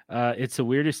 it's the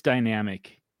weirdest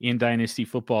dynamic in dynasty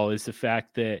football is the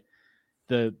fact that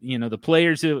the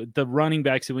players, the running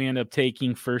backs that we end up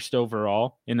taking first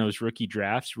overall in those rookie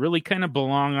drafts really kind of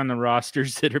belong on the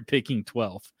rosters that are picking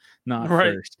 12th, not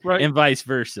first, and vice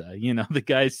versa. The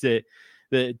guys that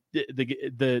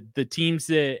the teams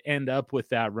that end up with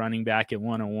that running back at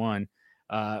 101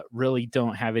 really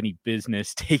don't have any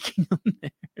business taking them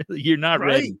there. You're not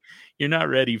ready. You're not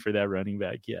ready for that running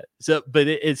back yet. So, but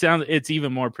it's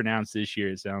even more pronounced this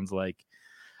year. It sounds like.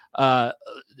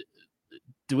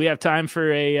 Do we have time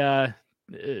for to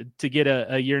get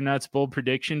a Your Nuts bold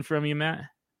prediction from you, Matt?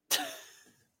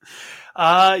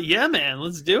 Yeah, man,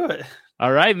 let's do it.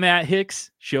 All right, Matt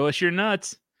Hicks, show us your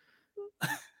nuts.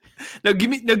 No, give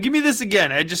me this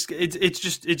again. It's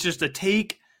just a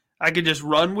take. I could just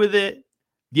run with it.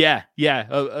 Yeah.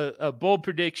 A bold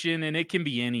prediction, and it can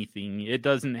be anything. It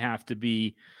doesn't have to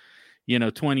be,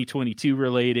 2022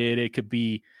 related. It could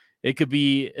be.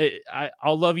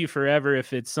 I'll love you forever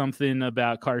if it's something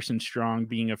about Carson Strong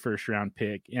being a first round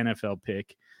pick, NFL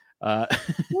pick. I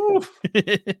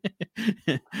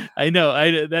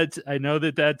know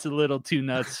that's a little too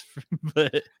nuts,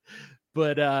 but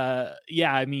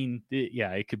yeah, I mean,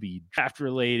 it could be draft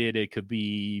related. It could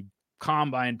be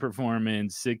combine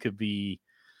performance. It could be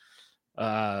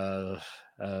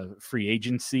free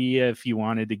agency if you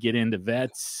wanted to get into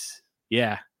vets.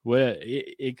 Yeah, well,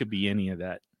 it could be any of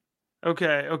that.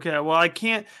 Okay.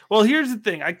 Well, here's the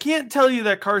thing. I can't tell you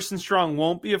that Carson Strong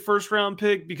won't be a first round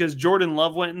pick because Jordan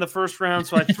Love went in the first round.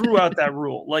 So I threw out that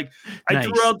rule. I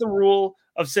threw out the rule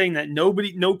of saying that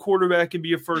no quarterback can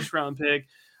be a first round pick.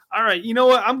 All right. You know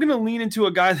what? I'm going to lean into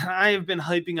a guy that I have been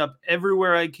hyping up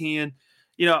everywhere I can.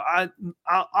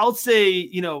 I'll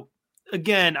say,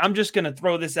 again, I'm just going to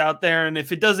throw this out there. And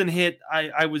if it doesn't hit,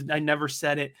 I never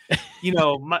said it,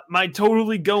 my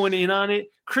totally going in on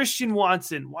it. Christian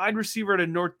Watson, wide receiver at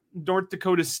North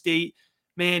Dakota State,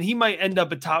 man, he might end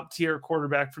up a top tier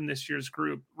quarterback from this year's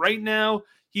group. Right now,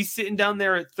 he's sitting down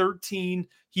there at 13.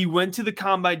 He went to the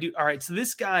combine. All right. So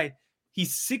this guy,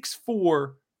 he's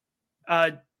 6'4",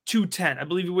 210. I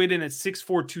believe he weighed in at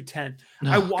 6'4", 210.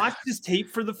 I watched his tape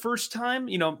for the first time,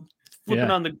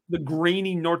 flipping on the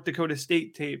grainy North Dakota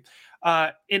State tape.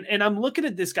 And I'm looking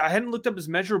at this guy. I hadn't looked up his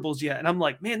measurables yet. And I'm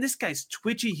like, man, this guy's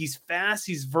twitchy. He's fast.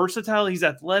 He's versatile. He's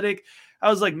athletic. I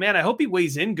was like, man, I hope he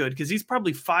weighs in good because he's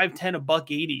probably 5'10",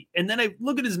 $180. And then I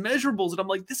look at his measurables and I'm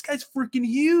like, this guy's freaking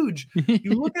huge.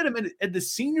 You look at him at the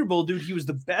Senior Bowl, dude, he was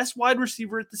the best wide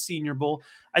receiver at the Senior Bowl.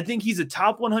 I think he's a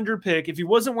top 100 pick. If he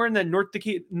wasn't wearing that North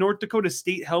Dakota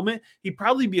State helmet, he'd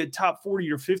probably be a top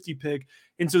 40 or 50 pick.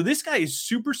 And so this guy is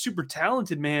super, super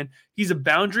talented, man. He's a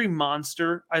boundary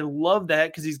monster. I love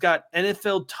that because he's got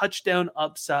NFL touchdown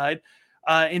upside.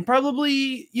 And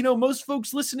probably, most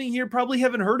folks listening here probably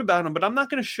haven't heard about him, but I'm not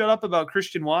going to shut up about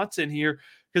Christian Watson here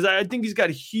because I think he's got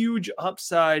a huge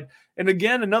upside. And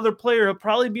again, another player who'll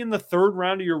probably be in the third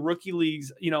round of your rookie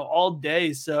leagues, all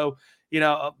day. So,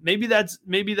 maybe that's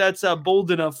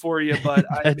bold enough for you, but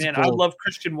I love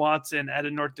Christian Watson at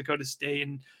a North Dakota State.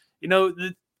 And,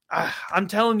 I'm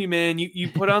telling you, man, you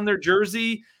put on their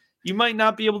jersey, you might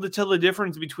not be able to tell the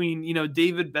difference between,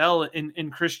 David Bell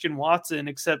and Christian Watson,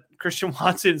 except Christian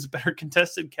Watson is a better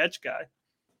contested catch guy.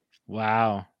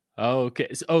 Wow. Oh,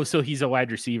 okay. So he's a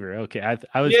wide receiver. Okay. I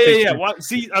was. Yeah.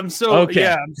 See, I'm so,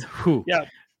 okay. Yeah.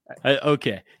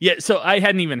 Okay. Yeah. So I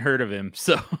hadn't even heard of him.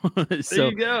 So there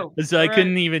you go. So I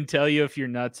couldn't even tell you if you're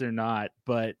nuts or not,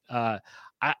 but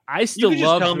I You still can just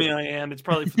love tell me I am. It's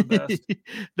probably for the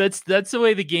best. That's the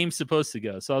way the game's supposed to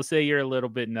go. So I'll say you're a little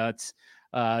bit nuts,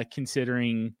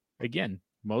 considering, again,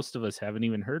 most of us haven't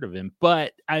even heard of him.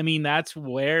 But I mean, that's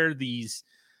where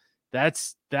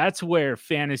that's where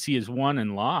fantasy is won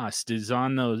and lost, is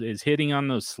hitting on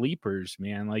those sleepers,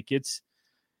 man. Like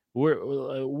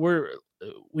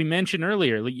we mentioned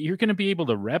earlier, like, you're going to be able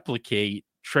to replicate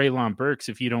Treylon Burks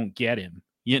if you don't get him.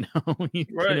 You're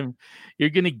Right.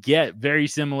 going to get very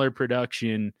similar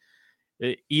production,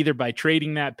 either by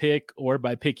trading that pick or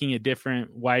by picking a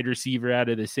different wide receiver out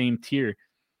of the same tier.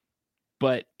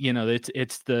 But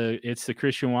it's the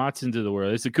Christian Watsons of the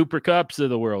world. It's the Cooper Kupps of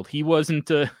the world. He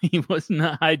wasn't a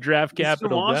high draft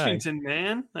capital Washington, guy.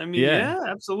 man. I mean, yeah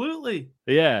absolutely.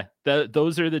 Yeah,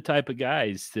 those are the type of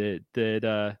guys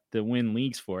that win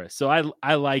leagues for us. So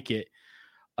I like it.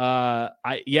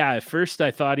 At first I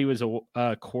thought he was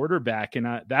a quarterback,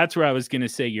 and that's where I was going to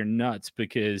say you're nuts,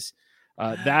 because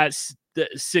that's the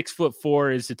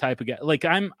 6'4" is the type of guy. Like,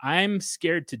 I'm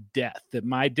scared to death that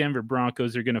my Denver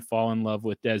Broncos are going to fall in love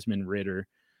with Desmond Ridder.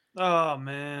 Oh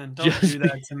man, don't do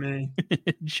that to me.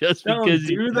 Don't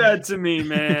do that to me,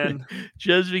 man.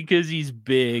 Just because he's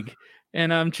big,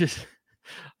 and I'm just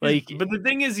like. But the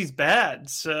thing is, he's bad.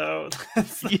 So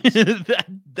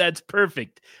that's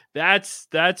perfect. That's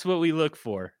what we look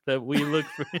for. That we look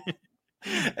for.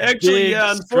 Actually, big,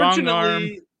 yeah.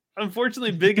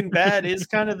 Unfortunately, big and bad is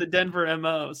kind of the Denver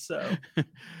MO. So,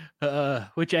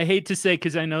 which I hate to say,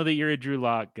 because I know that you're a Drew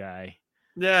Lock guy.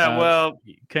 Yeah, well,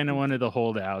 kind of one of the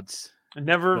holdouts.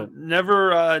 Never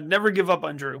give up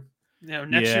on Drew.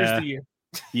 Next year's the year.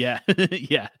 Yeah,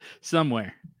 yeah,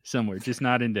 somewhere, just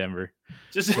not in Denver.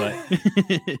 But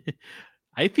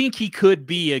I think he could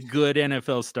be a good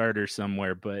NFL starter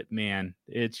somewhere. But man,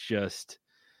 it's just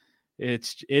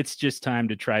time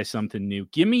to try something new.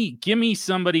 Give me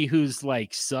somebody who's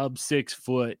like sub 6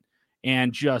 foot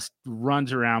and just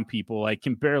runs around people. Like,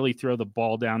 can barely throw the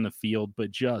ball down the field,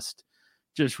 but just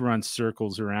run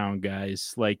circles around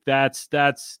guys. Like, that's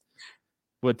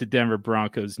what the Denver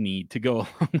Broncos need to go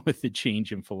along with the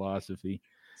change in philosophy.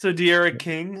 So De'Ara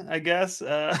King, I guess.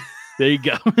 There you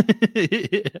go.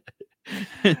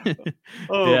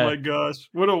 My gosh.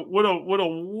 What a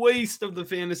waste of the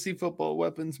fantasy football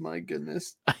weapons. My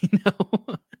goodness.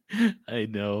 I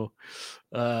know.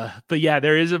 But yeah,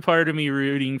 there is a part of me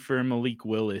rooting for Malik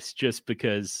Willis, just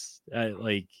because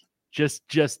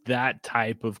just that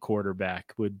type of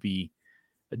quarterback would be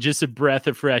just a breath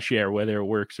of fresh air, whether it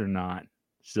works or not.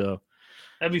 So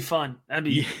that'd be fun. That'd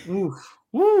be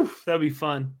woof. That'd be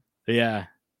fun. Yeah.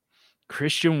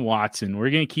 Christian Watson. We're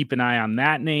going to keep an eye on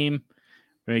that name.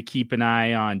 We're going to keep an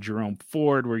eye on Jerome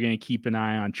Ford. We're going to keep an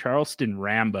eye on Charleston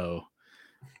Rambo.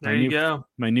 There you go.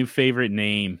 My new favorite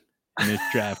name in this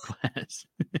draft class.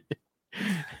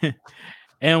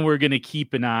 And we're going to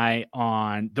keep an eye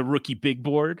on the Rookie Big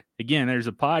Board. Again, there's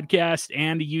a podcast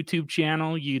and a YouTube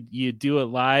channel. You do it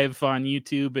live on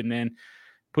YouTube and then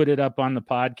put it up on the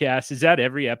podcast. Is that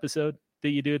every episode that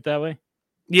you do it that way?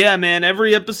 Yeah, man.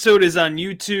 Every episode is on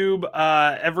YouTube.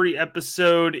 Every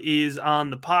episode is on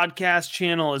the podcast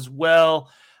channel as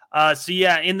well. So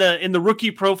yeah, in the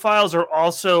rookie profiles are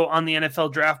also on the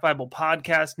NFL Draft Bible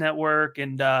podcast network.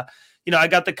 And, I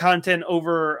got the content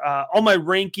over, all my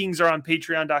rankings are on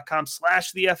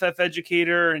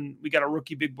patreon.com/theFFeducator. And we got a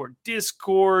Rookie Big Board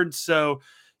Discord. So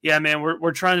yeah, man,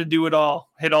 we're trying to do it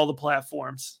all, hit all the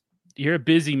platforms. You're a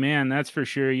busy man, that's for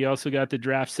sure. You also got the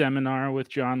draft seminar with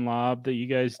John Lobb that you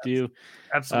guys do.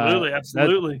 Absolutely.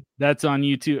 That's on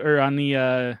YouTube, or on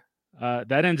the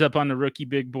that ends up on the Rookie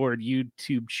Big Board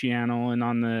YouTube channel and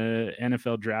on the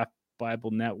NFL Draft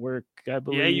Bible Network, I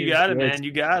believe. Yeah, you got it, man.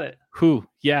 You got it.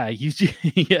 Yeah, you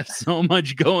have so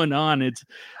much going on. It's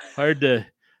hard to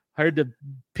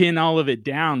pin all of it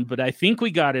down, but I think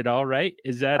we got it all right.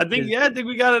 I think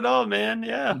we got it all, man.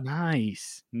 Yeah.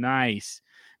 Nice.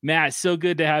 Matt, so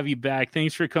good to have you back.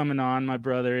 Thanks for coming on, my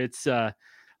brother. It's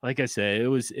like I said, it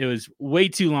was way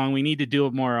too long. We need to do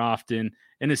it more often,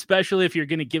 and especially if you're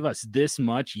going to give us this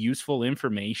much useful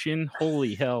information.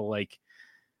 Holy hell!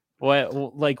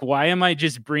 Why am I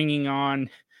just bringing on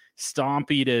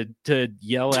Stompy to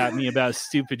yell at me about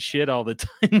stupid shit all the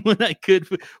time when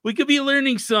we could be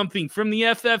learning something from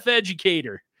the FF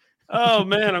Educator? Oh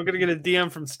man, I'm gonna get a DM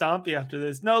from Stompy after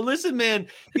this. No, listen, man,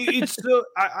 it's so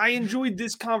I enjoyed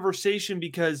this conversation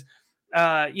because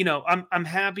I'm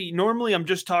happy. Normally I'm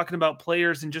just talking about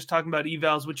players and just talking about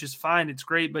evals, which is fine. It's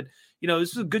great. But,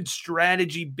 this is a good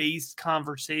strategy based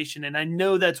conversation. And I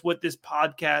know that's what this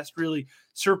podcast really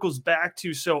circles back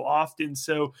to so often.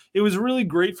 So it was really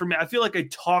great for me. I feel like I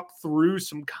talked through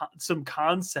some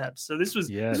concepts. So this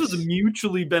was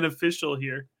mutually beneficial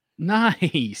here.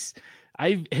 Nice.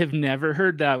 I have never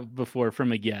heard that before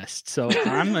from a guest. So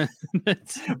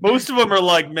most of them are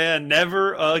like, man,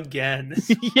 never again.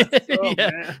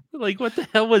 Man. Like, what the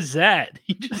hell was that?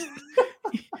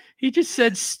 He just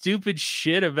said stupid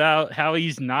shit about how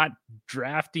he's not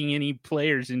drafting any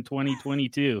players in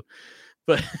 2022,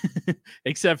 but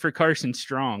except for Carson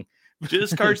Strong.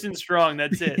 Just Carson Strong.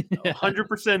 That's it.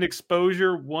 100%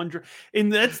 exposure.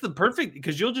 And that's the perfect,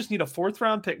 because you'll just need a 4th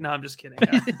round pick. No, I'm just kidding.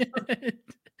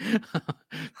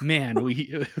 Man,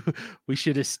 we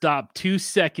should have stopped 2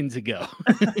 seconds ago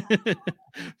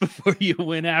before you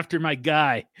went after my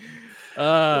guy.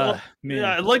 Man,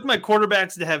 yeah, I'd like my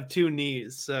quarterbacks to have 2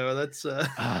 knees. So that's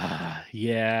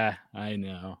yeah, I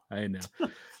know.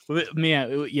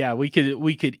 Man, yeah, we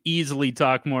could easily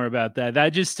talk more about that. That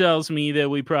just tells me that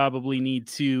we probably need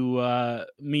to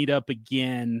meet up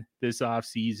again this off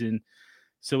season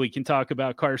so we can talk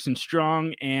about Carson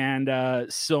Strong and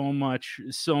so much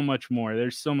more.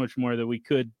 There's so much more that we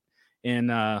could and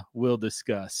will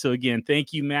discuss. So again,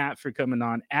 thank you, Matt, for coming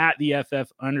on at the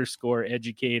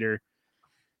FF_educator.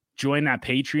 Join that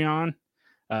Patreon,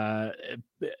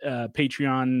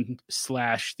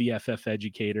 Patreon/the FF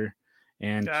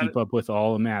and keep up with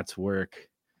all of Matt's work.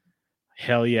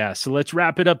 Hell yeah. So let's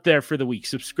wrap it up there for the week.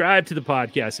 Subscribe to the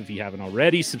podcast if you haven't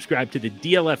already. Subscribe to the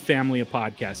DLF family of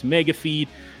podcasts mega feed.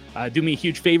 Do me a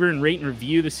huge favor and rate and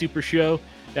review the Super Show.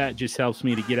 That just helps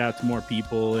me to get out to more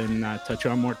people and touch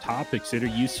on more topics that are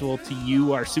useful to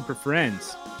you, our super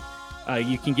friends.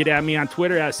 You can get at me on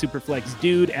Twitter at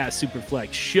SuperFlexDude, at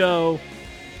SuperFlexShow.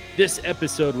 This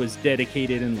episode was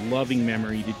dedicated in loving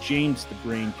memory to James the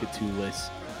Brain Catoulis.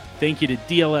 Thank you to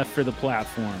DLF for the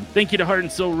platform. Thank you to Heart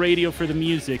and Soul Radio for the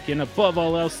music. And above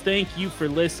all else, thank you for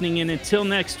listening. And until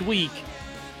next week,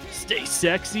 stay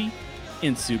sexy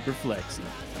and super flexy.